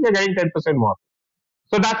research, we're getting 10% more.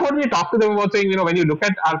 So that's what we talk to them about, saying, when you look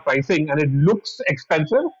at our pricing and it looks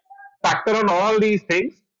expensive, factor on all these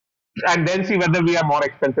things and then see whether we are more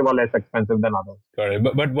expensive or less expensive than others. Got it.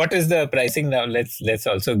 But what is the pricing now? Let's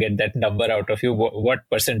also get that number out of you. What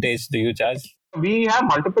percentage do you charge? We have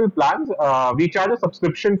multiple plans. We charge a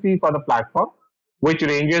subscription fee for the platform, which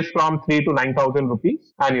ranges from 3 to 9,000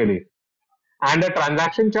 rupees annually, and a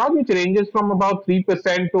transaction charge which ranges from about 3%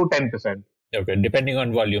 to 10%. Okay, depending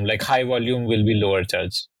on volume, like high volume will be lower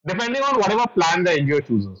charge. Depending on whatever plan the NGO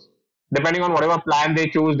chooses. Depending on whatever plan they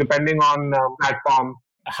choose, depending on platform.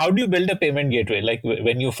 How do you build a payment gateway? Like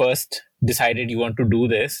when you first decided you want to do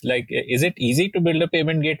this, like is it easy to build a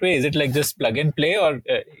payment gateway? Is it like just plug and play, or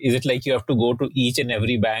is it like you have to go to each and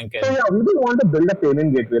every bank? So yeah, we don't want to build a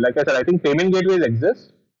payment gateway. Like I said, I think payment gateways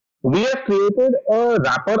exist. We have created a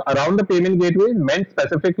wrapper around the payment gateways meant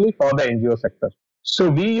specifically for the NGO sector. So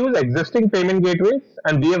we use existing payment gateways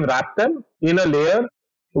and we have wrapped them in a layer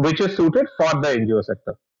which is suited for the NGO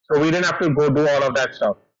sector. So we didn't have to go do all of that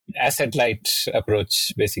stuff. Asset light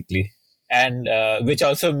approach, basically, and which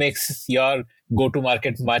also makes your go-to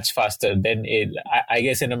market much faster than I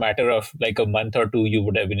guess in a matter of like a month or two, you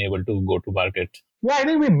would have been able to go to market. Yeah, I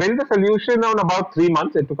think we built the solution on about 3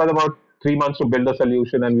 months. It took us about 3 months to build the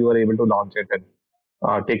solution and we were able to launch it and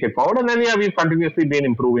take it forward. And then, yeah, we've continuously been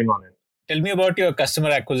improving on it. Tell me about your customer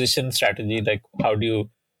acquisition strategy. Like, how do you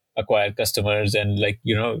acquire customers? And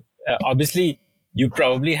obviously, you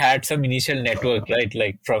probably had some initial network, right?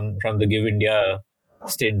 Like from the Give India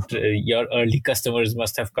stint, your early customers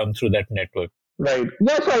must have come through that network. Right.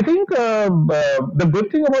 Yeah, so I think the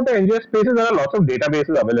good thing about the NGO space is there are lots of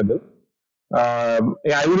databases available. I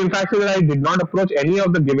would in fact say that I did not approach any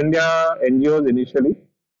of the Give India NGOs initially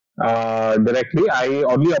directly. I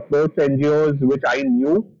only approached NGOs which I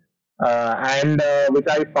knew and which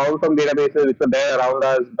I found from databases which were there around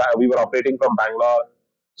us. We were operating from Bangalore.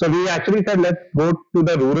 So we actually said, let's go to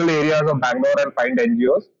the rural areas of Bangalore and find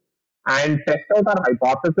NGOs and test out our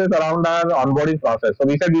hypothesis around our onboarding process. So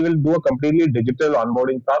we said we will do a completely digital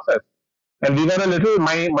onboarding process. And we were a little,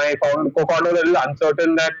 my co-founder was a little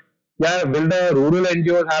uncertain that, will the rural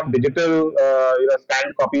NGOs have digital,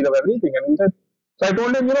 scanned copies of everything? And we said, so I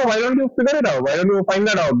told him, why don't you figure it out? Why don't you find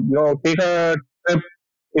that out? Take a trip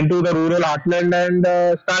into the rural heartland and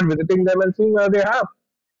start visiting them and seeing where they have.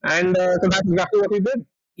 And so that's exactly what we did.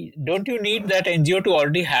 Don't you need that NGO to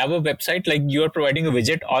already have a website? Like you're providing a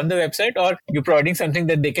widget on the website, or you're providing something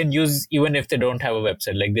that they can use even if they don't have a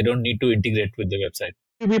website? Like they don't need to integrate with the website.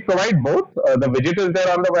 We provide both. The widget is there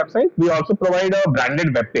on the website. We also provide a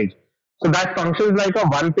branded web page. So that functions like a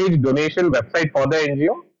one-page donation website for the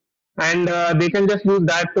NGO. And they can just use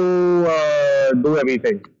that to do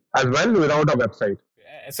everything as well without a website.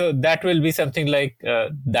 So that will be something like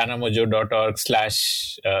danamojo.org/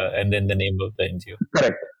 and then the name of the NGO.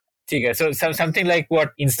 Correct. Okay, so something like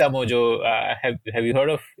what Instamojo, have you heard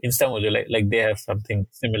of Instamojo? Like they have something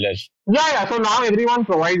similar. Yeah. So now everyone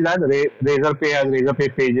provides that. Razorpay has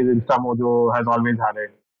Razorpay pages. Instamojo has always had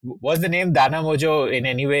it. Was the name Danamojo in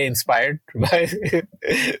any way inspired by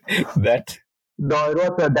that? No, it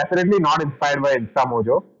was definitely not inspired by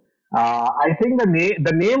Instamojo. I think the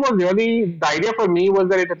name was really, the idea for me was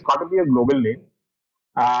that it's got to be a global name.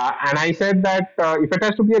 And I said that if it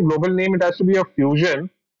has to be a global name, it has to be a fusion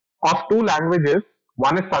of two languages.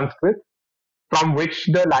 One is Sanskrit, from which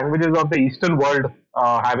the languages of the Eastern world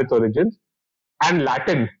have its origins, and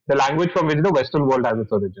Latin, the language from which the Western world has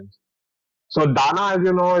its origins. So Dana, as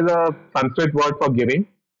you know, is a Sanskrit word for giving.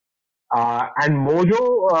 And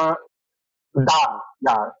Mojo, Dana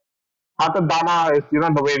is,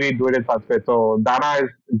 the way we do it in Sanskrit. So Dana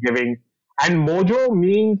is giving. And Mojo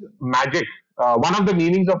means magic. One of the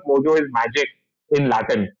meanings of Mojo is magic in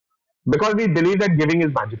Latin, because we believe that giving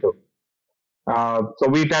is magical. So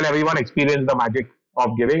we tell everyone experience the magic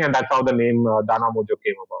of giving, and that's how the name Danamojo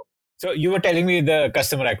came about. So you were telling me the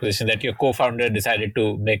customer acquisition that your co-founder decided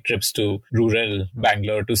to make trips to rural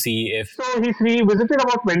Bangalore to see if. So he visited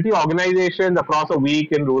about 20 organizations across a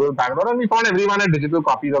week in rural Bangalore, and we found everyone had digital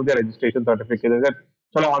copies of their registration certificate. He said,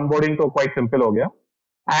 "So onboarding to quite simple ho gaya."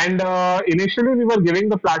 And initially, we were giving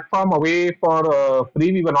the platform away for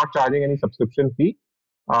free. We were not charging any subscription fee.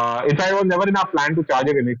 In fact, it was never in our plan to charge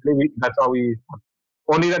it initially. That's how we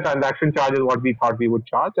only the transaction charge is what we thought we would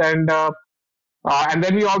charge, and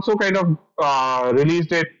then we also kind of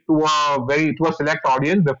released it to a select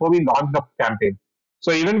audience before we launched the campaign.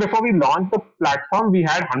 So even before we launched the platform, we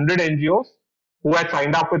had 100 NGOs who had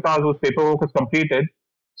signed up with us, whose paperwork was completed.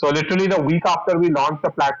 So literally the week after we launched the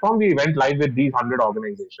platform, we went live with these 100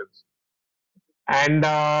 organizations. And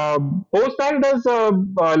post that, it has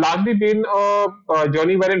largely been a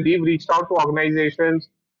journey wherein we've reached out to organizations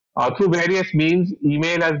through various means.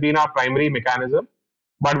 Email has been our primary mechanism.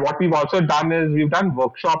 But what we've also done is we've done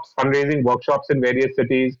workshops, fundraising workshops in various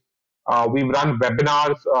cities. We've run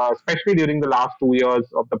webinars, especially during the last 2 years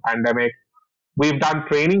of the pandemic. We've done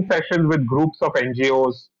training sessions with groups of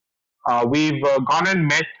NGOs. We've gone and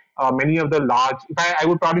met many of the large, I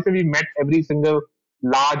would probably say we met every single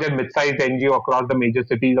large and mid-sized NGO across the major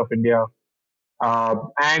cities of India.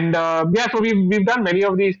 So we've done many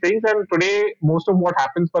of these things, and today most of what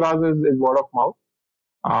happens for us is word of mouth.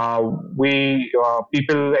 People,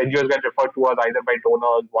 NGOs get referred to us either by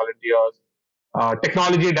donors, volunteers,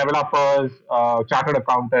 technology developers, chartered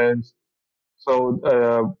accountants, so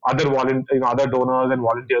other donors and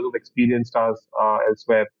volunteers who've experienced us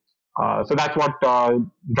elsewhere. So that's what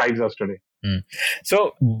drives us today.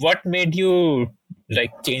 So what made you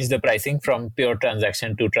change the pricing from pure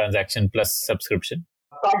transaction to transaction plus subscription?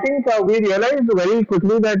 So I think we realized very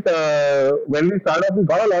quickly that when we started, we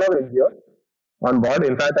got a lot of NGOs on board.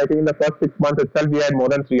 In fact, I think in the first 6 months itself, we had more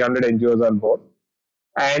than 300 NGOs on board.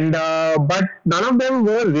 And but none of them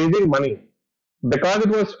were raising money. Because it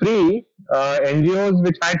was free, NGOs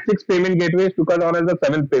which had 6 payment gateways took us on as the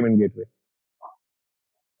 7th payment gateway.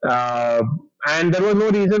 And there was no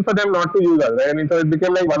reason for them not to use us. Right? I mean, so it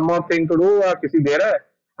became like one more thing to do, kisi de raha hai.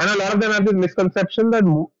 And a lot of them have this misconception that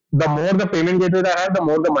the more the payment gateway I have, the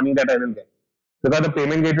more the money that I will get. Because the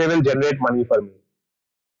payment gateway will generate money for me.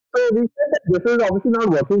 So we said that this is obviously not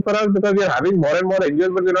working for us because we are having more and more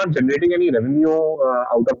NGOs, but we're not generating any revenue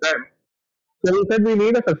out of them. So we said we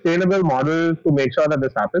need a sustainable model to make sure that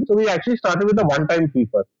this happens. So we actually started with a one-time fee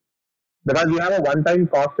first. Because we have a one-time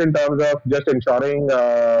cost in terms of just ensuring,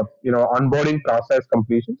 onboarding process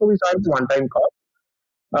completion. So we started with one-time cost.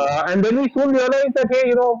 And then we soon realized that,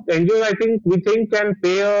 hey, NGOs, we think can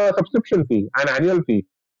pay a subscription fee, an annual fee.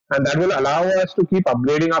 And that will allow us to keep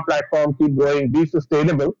upgrading our platform, keep growing, be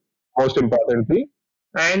sustainable, most importantly,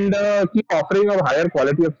 and keep offering a higher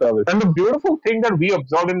quality of service. And the beautiful thing that we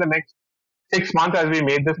observed in the next 6 months as we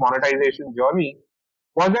made this monetization journey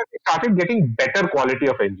was that we started getting better quality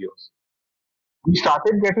of NGOs. We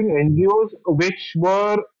started getting NGOs which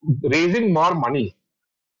were raising more money.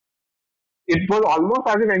 It was almost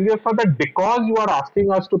as if NGOs thought that because you are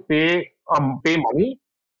asking us to pay money,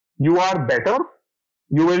 you are better,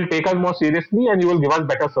 you will take us more seriously, and you will give us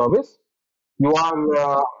better service. You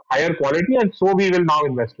are higher quality, and so we will now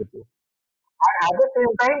invest with you. And at the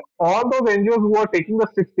same time, all those NGOs who are taking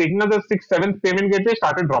us the 6th, 7th payment gateway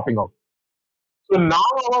started dropping out. So now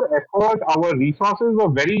our effort, our resources were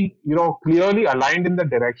very, clearly aligned in the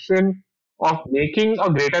direction of making a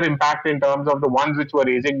greater impact in terms of the ones which were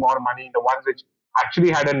raising more money, the ones which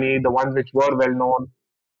actually had a need, the ones which were well known.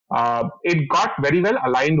 It got very well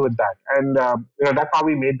aligned with that, and that's how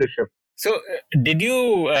we made the shift. So, did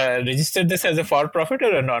you register this as a for-profit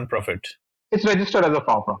or a non-profit? It's registered as a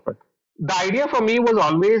for-profit. The idea for me was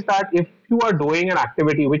always that if you are doing an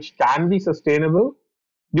activity which can be sustainable,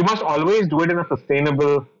 you must always do it in a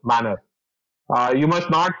sustainable manner. You must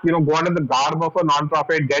not, go under the garb of a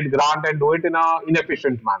non-profit, get grant, and do it in an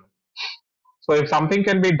inefficient manner. So if something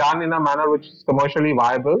can be done in a manner which is commercially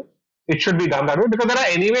viable, it should be done that way, because there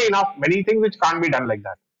are anyway many things which can't be done like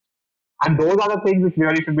that. And those are the things which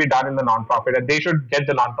really should be done in the non-profit, and they should get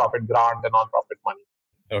the non-profit grant, the non-profit money.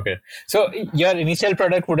 Okay. So your initial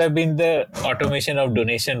product would have been the automation of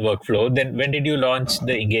donation workflow. Then when did you launch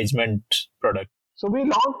the engagement product? So we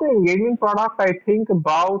launched the engagement product, I think,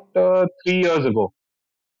 about 3 years ago.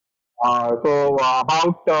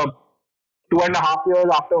 About 2.5 years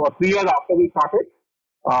after, or 3 years after we started,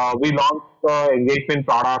 we launched the engagement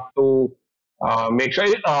product to make sure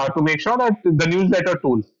that the newsletter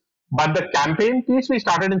tools. But the campaign piece we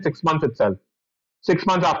started in 6 months itself. 6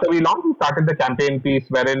 months after we launched, we started the campaign piece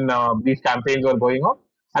wherein these campaigns were going on.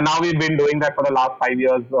 And now we've been doing that for the last 5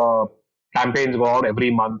 years campaigns go out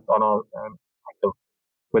every month on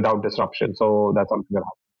without disruption. So that's something that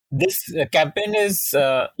happens. This campaign is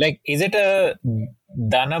is it a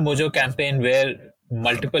Danamojo campaign where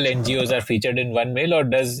multiple NGOs are featured in one mail, or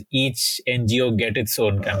does each NGO get its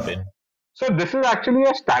own campaign? So this is actually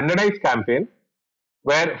a standardized campaign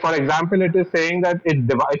where, for example, it is saying that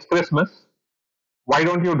it's Christmas. Why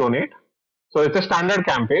don't you donate? So it's a standard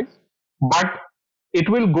campaign, but it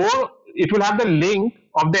will have the link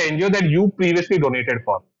of the NGO that you previously donated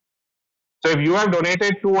for. So if you have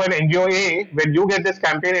donated to an NGO A, when you get this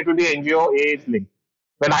campaign, it will be NGO A's link.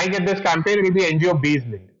 When I get this campaign, it will be NGO B's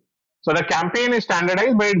link. So the campaign is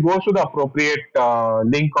standardized, but it goes to the appropriate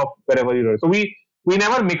link of wherever you do it. So we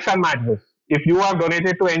never mix and match this. If you have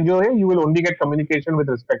donated to NGO A, you will only get communication with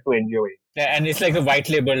respect to NGO A. Yeah, and it's like a white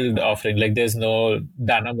labeled offering. Like there's no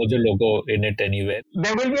Danamojo logo in it anywhere.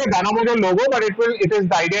 There will be a Danamojo logo, but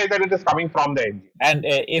the idea is that it is coming from the NGO. And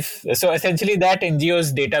essentially that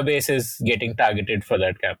NGO's database is getting targeted for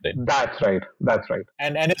that campaign. That's right.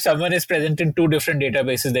 And if someone is present in two different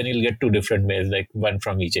databases, then you'll get two different mails, like one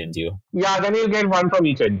from each NGO. Yeah, then you'll get one from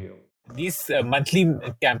each NGO. These monthly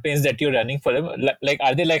campaigns that you're running for them,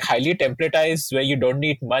 are they like highly templatized where you don't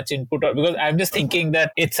need much input? Or because I'm just thinking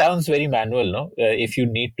that it sounds very manual, no? If you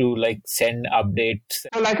need to like send updates.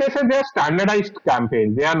 So like I said, they are standardized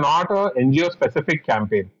campaigns. They are not a NGO specific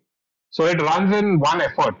campaign. So it runs in one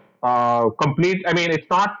effort. It's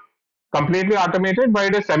not completely automated, but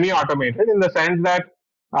it is semi-automated in the sense that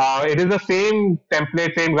it is the same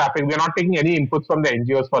template, same graphic. We are not taking any inputs from the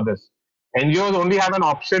NGOs for this. NGOs only have an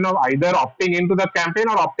option of either opting into the campaign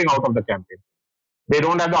or opting out of the campaign. They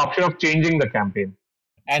don't have the option of changing the campaign.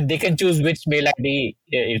 And they can choose which mail ID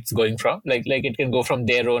it's going from. Like it can go from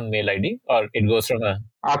their own mail ID, or it goes from a.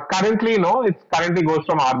 Currently, no. It currently goes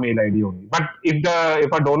from our mail ID only. But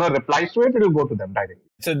if a donor replies to it, it will go to them directly.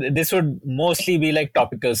 So this would mostly be like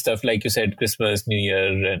topical stuff, like you said, Christmas, New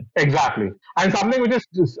Year, and exactly. And something which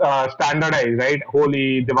is standardized, right?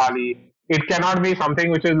 Holi, Diwali. It cannot be something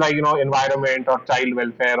which is like environment or child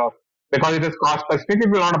welfare, or because it is cost specific, it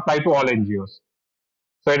will not apply to all NGOs.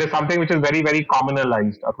 So it is something which is very, very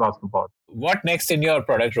commonalized across the board. What next in your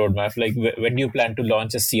product roadmap? Like when do you plan to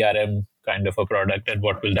launch a CRM kind of a product, and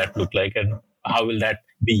what will that look like, and how will that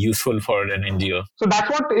be useful for an NGO? So that's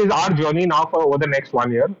what is our journey now for over the next 1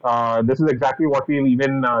 year. This is exactly what we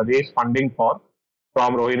even raised funding for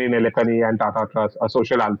from Rohini Nilekani and Tata Trust,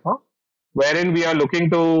 Social Alpha, wherein we are looking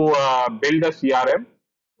to build a CRM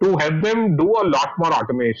to help them do a lot more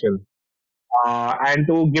automation and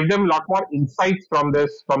to give them a lot more insights from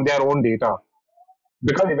their own data.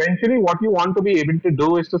 Because eventually what you want to be able to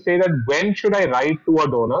do is to say that when should I write to a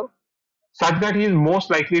donor such that he is most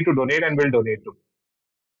likely to donate and will donate to,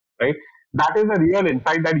 right? That is a real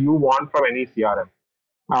insight that you want from any CRM.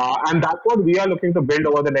 And that's what we are looking to build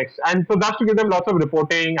over the next. And so that's to give them lots of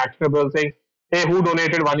reporting, actionable, saying, hey, who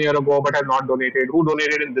donated 1 year ago but has not donated? Who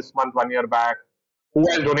donated in this month 1 year back? Who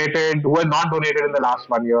has donated? Who has not donated in the last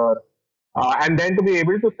 1 year? And then to be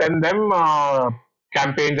able to send them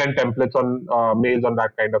campaigns and templates on mails on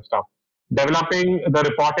that kind of stuff. Developing the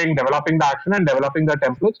reporting, developing the action, and developing the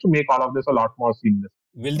templates to make all of this a lot more seamless.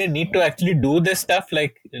 Will they need to actually do this stuff,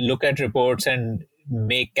 like look at reports and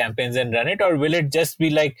make campaigns and run it, or will it just be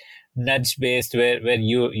like nudge based where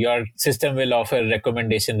your system will offer a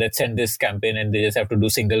recommendation that send this campaign and they just have to do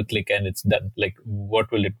single click and it's done? Like what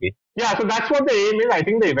will it be? Yeah, so that's what the aim is. I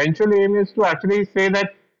think the eventual aim is to actually say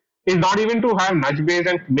that is not even to have nudge based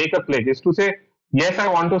and make a click. Is to say, yes, I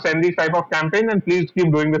want to send these type of campaigns and please keep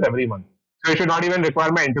doing this every month. So it should not even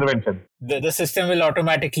require my intervention. The system will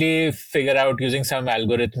automatically figure out using some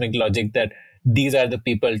algorithmic logic that these are the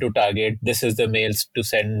people to target, this is the mails to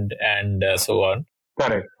send, and so on.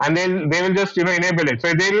 Correct. And they will just enable it.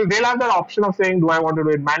 So they'll have that option of saying, do I want to do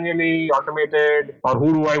it manually, automated, or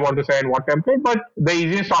who do I want to send what template? But the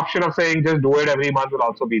easiest option of saying just do it every month will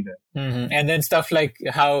also be there. Mm-hmm. And then stuff like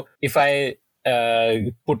how if I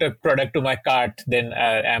put a product to my cart, then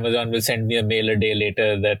Amazon will send me a mail a day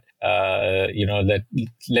later that that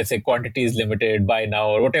let's say quantity is limited, buy now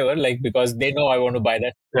or whatever, like because they know I want to buy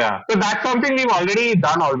that. Yeah, so that's something we've already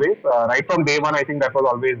done always right from day one. I think that was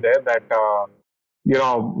always there, that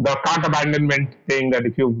the cart abandonment thing, that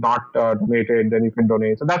if you've not donated, then you can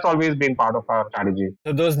donate. So that's always been part of our strategy.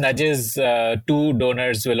 So those nudges to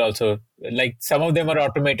donors will also, like some of them are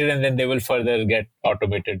automated and then they will further get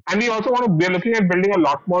automated. And we also we're looking at building a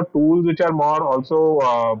lot more tools which are more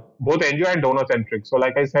also both NGO and donor centric. So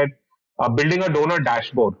like I said, building a donor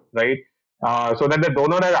dashboard, right? So that the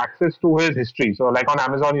donor has access to his history. So like on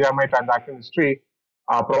Amazon, you have my transaction history,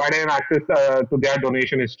 providing access to their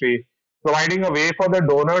donation history. providing a way for the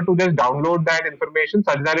donor to just download that information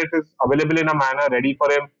such that it is available in a manner ready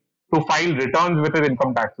for him to file returns with his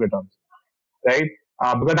income tax returns, right?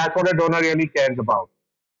 Because that's what a donor really cares about.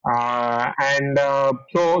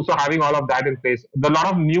 So having all of that in place, a lot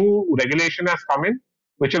of new regulation has come in,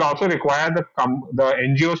 which will also require the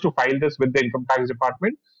NGOs to file this with the income tax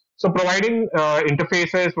department. So providing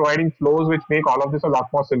interfaces, providing flows, which make all of this a lot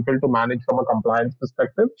more simple to manage from a compliance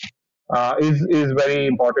perspective, is very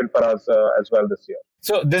important for us as well this year.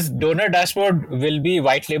 So this donor dashboard will be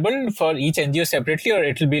white labeled for each NGO separately, or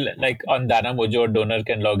it will be like on Danamojo, donor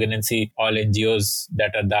can log in and see all NGOs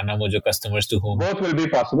that are Danamojo customers to whom? Both will be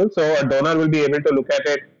possible. So a donor will be able to look at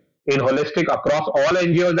it in holistic across all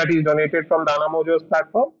NGOs that is donated from Danamojo's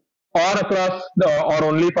platform, or or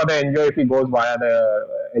only for the NGO if he goes via the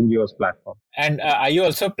NGO's platform. And are you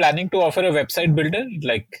also planning to offer a website builder?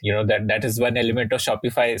 Like, that is one element of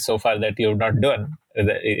Shopify so far that you've not done.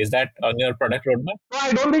 Is that on your product roadmap? No,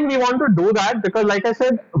 I don't think we want to do that because, like I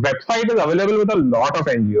said, website is available with a lot of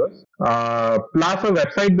NGOs. Plus, a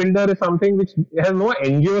website builder is something which has no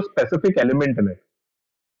NGO specific element in it.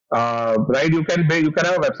 Right? You can have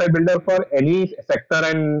a website builder for any sector,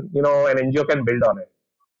 and an NGO can build on it.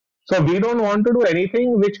 So we don't want to do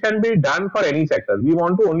anything which can be done for any sector. We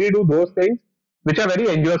want to only do those things which are very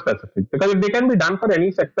NGO specific. Because if they can be done for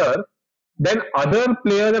any sector, then other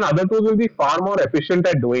players and other tools will be far more efficient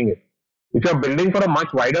at doing it. If you're building for a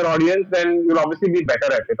much wider audience, then you'll obviously be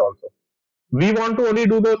better at it also. We want to only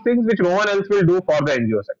do those things which no one else will do for the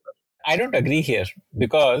NGO sector. I don't agree here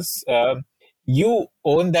because you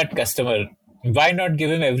own that customer. Why not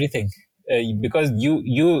give him everything? Because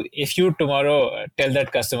if you tomorrow tell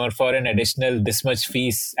that customer for an additional this much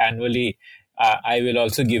fees annually, I will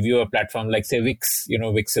also give you a platform like say Wix.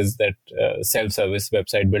 Wix is that self-service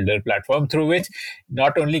website builder platform through which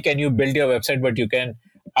not only can you build your website, but you can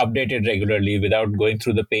update it regularly without going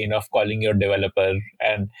through the pain of calling your developer,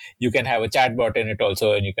 and you can have a chatbot in it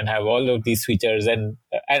also, and you can have all of these features, and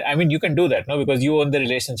I mean you can do that, no, because you own the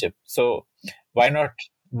relationship. So why not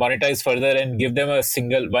monetize further and give them a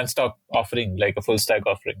single one-stop offering, like a full stack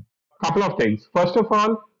offering? Couple of things. First of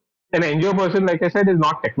all, an NGO person, like I said, is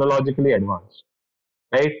not technologically advanced,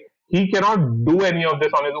 right? He cannot do any of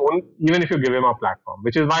this on his own, even if you give him a platform,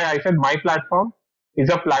 which is why I said my platform is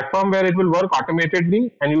a platform where it will work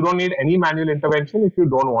automatically and you don't need any manual intervention if you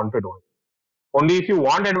don't want to do it. Only if you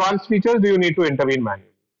want advanced features do you need to intervene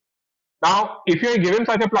manually. Now, if you give him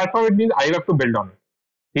such a platform, it means I have to build on it.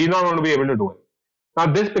 He's not going to be able to do it. Now,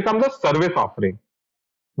 this becomes a service offering.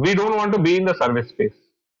 We don't want to be in the service space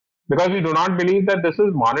because we do not believe that this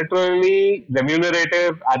is monetarily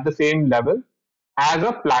remunerative at the same level as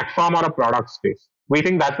a platform or a product space. We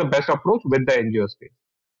think that's the best approach with the NGO space.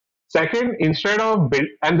 Second, instead of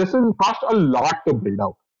and this will cost a lot to build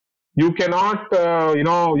out. You cannot,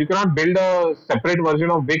 you cannot build a separate version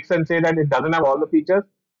of Wix and say that it doesn't have all the features,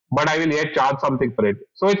 but I will yet charge something for it.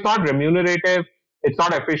 So it's not remunerative. It's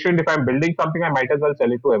not efficient. If I'm building something, I might as well sell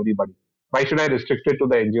it to everybody. Why should I restrict it to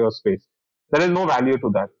the NGO space? There is no value to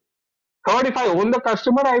that. Third, if I own the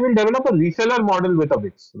customer, I will develop a reseller model with a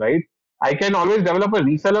Wix, right? I can always develop a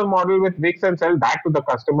reseller model with Wix and sell that to the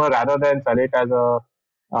customer rather than sell it as a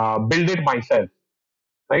build it myself,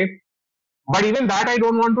 right? But even that I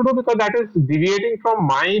don't want to do because that is deviating from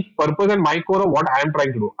my purpose and my core of what I am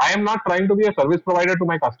trying to do. I am not trying to be a service provider to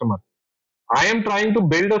my customer. I am trying to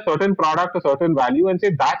build a certain product, a certain value, and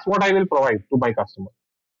say that's what I will provide to my customer.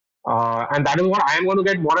 And that is what I am going to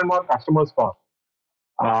get more and more customers for.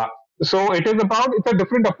 So it's a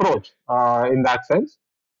different approach in that sense.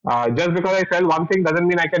 Just because I sell one thing doesn't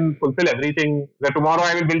mean I can fulfill everything. That tomorrow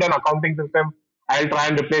I will build an accounting system. I'll try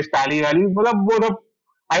and replace tally values.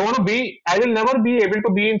 I will never be able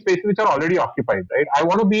to be in spaces which are already occupied, right? I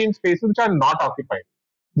want to be in spaces which are not occupied.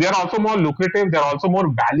 They are also more lucrative. They are also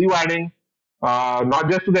more value adding, not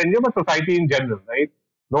just to the NGO, but society in general, right?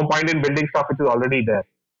 No point in building stuff which is already there.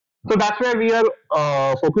 So that's where we are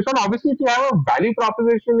focused on. Obviously, if you have a value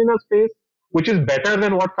proposition in a space which is better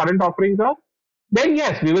than what current offerings are, then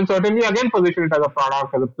yes, we will certainly again position it as a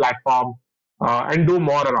product, as a platform, and do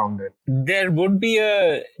more around it. There would be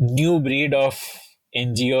a new breed of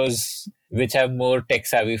NGOs which have more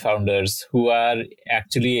tech-savvy founders who are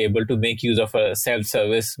actually able to make use of a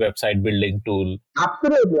self-service website building tool.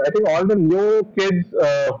 Absolutely. I think all the new kids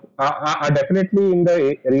are definitely in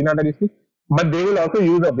the arena that you see, but they will also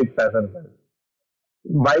use a Wix as well.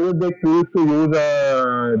 Why would they choose to use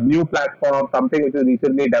a new platform, something which is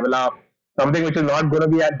recently developed, something which is not going to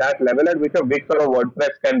be at that level at which a Wix or a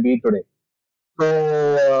WordPress can be today?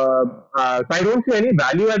 So I don't see any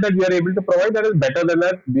value add that we are able to provide that is better than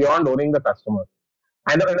that beyond owning the customer.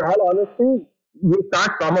 And in all honesty, you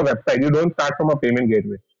start from a website. You don't start from a payment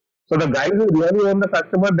gateway. So the guys who really own the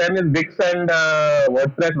customer then is Wix and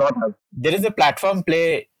WordPress, not us. There is a platform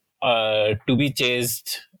play to be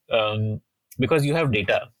chased because you have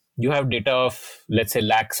data. You have data of, let's say,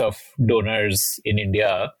 lakhs of donors in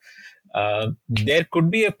India. There could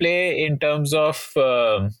be a play in terms of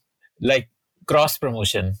like cross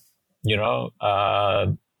promotion,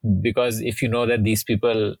 because if you know that these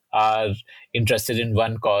people are interested in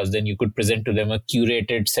one cause, then you could present to them a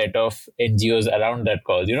curated set of NGOs around that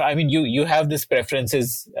cause. You have this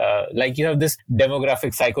preferences, like you have this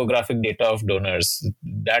demographic, psychographic data of donors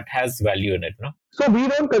that has value in it, no? So we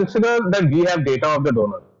don't consider that we have data of the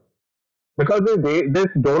donor, because this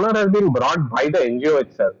donor has been brought by the NGO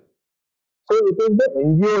itself. So it is the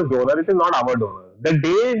NGO's donor, it is not our donor. The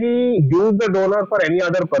day we use the donor for any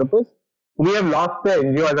other purpose, we have lost the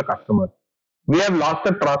NGO as a customer. We have lost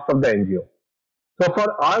the trust of the NGO. So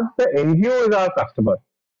for us, the NGO is our customer.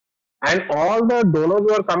 And all the donors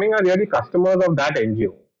who are coming are really customers of that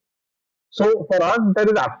NGO. So for us, there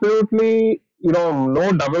is absolutely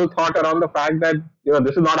no double thought around the fact that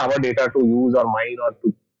this is not our data to use or mine or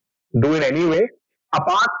to do in any way,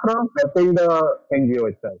 apart from helping the NGO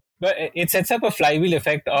itself. But it sets up a flywheel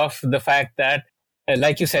effect of the fact that,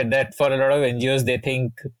 like you said, that for a lot of NGOs, they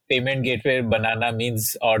think payment gateway banana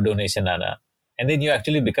means or donation ana. And then you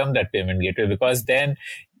actually become that payment gateway, because then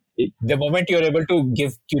the moment you're able to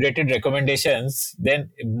give curated recommendations,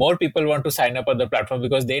 then more people want to sign up on the platform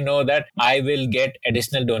because they know that I will get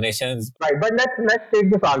additional donations. Right, but let's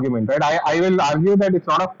take this argument, right? I will argue that it's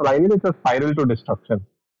not a flywheel, it's a spiral to destruction.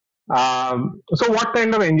 So what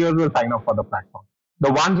kind of NGOs will sign up for the platform?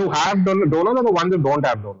 The ones who have donors or the ones who don't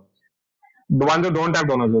have donors? The ones who don't have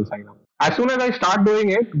donors will sign up. As soon as I start doing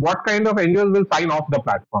it, what kind of NGOs will sign off the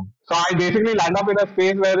platform? So I basically land up in a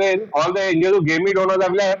space wherein all the NGOs who gave me donors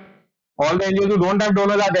have left, all the NGOs who don't have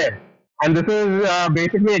donors are there. And this is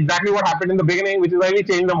basically exactly what happened in the beginning, which is why we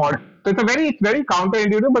changed the model. So it's very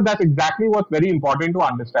counterintuitive, but that's exactly what's very important to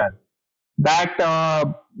understand.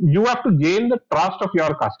 That you have to gain the trust of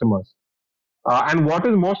your customers. And what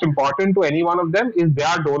is most important to any one of them is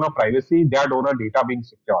their donor privacy, their donor data being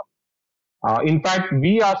secure. In fact,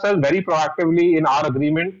 we ourselves very proactively in our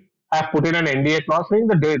agreement have put in an NDA clause saying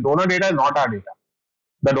the donor data is not our data.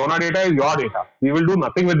 The donor data is your data. We will do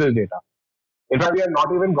nothing with this data. In fact, we have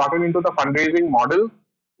not even gotten into the fundraising model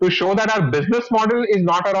to show that our business model is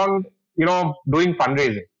not around, doing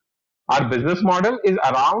fundraising. Our business model is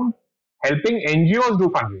around helping NGOs do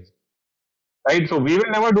fundraising. Right? So we will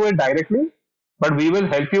never do it directly, but we will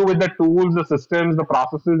help you with the tools, the systems, the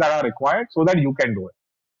processes that are required so that you can do it.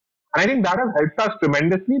 And I think that has helped us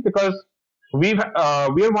tremendously, because we are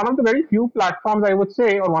one of the very few platforms, I would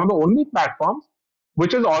say, or one of the only platforms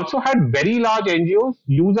which has also had very large NGOs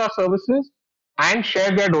use our services and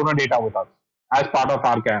share their donor data with us as part of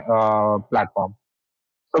our platform.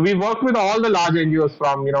 So we work with all the large NGOs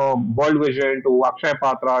from World Vision to Akshay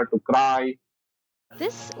Patra to Cry.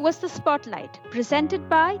 This was The Spotlight, presented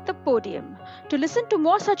by The Podium. To listen to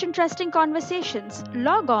more such interesting conversations,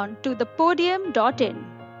 log on to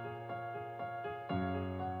thepodium.in.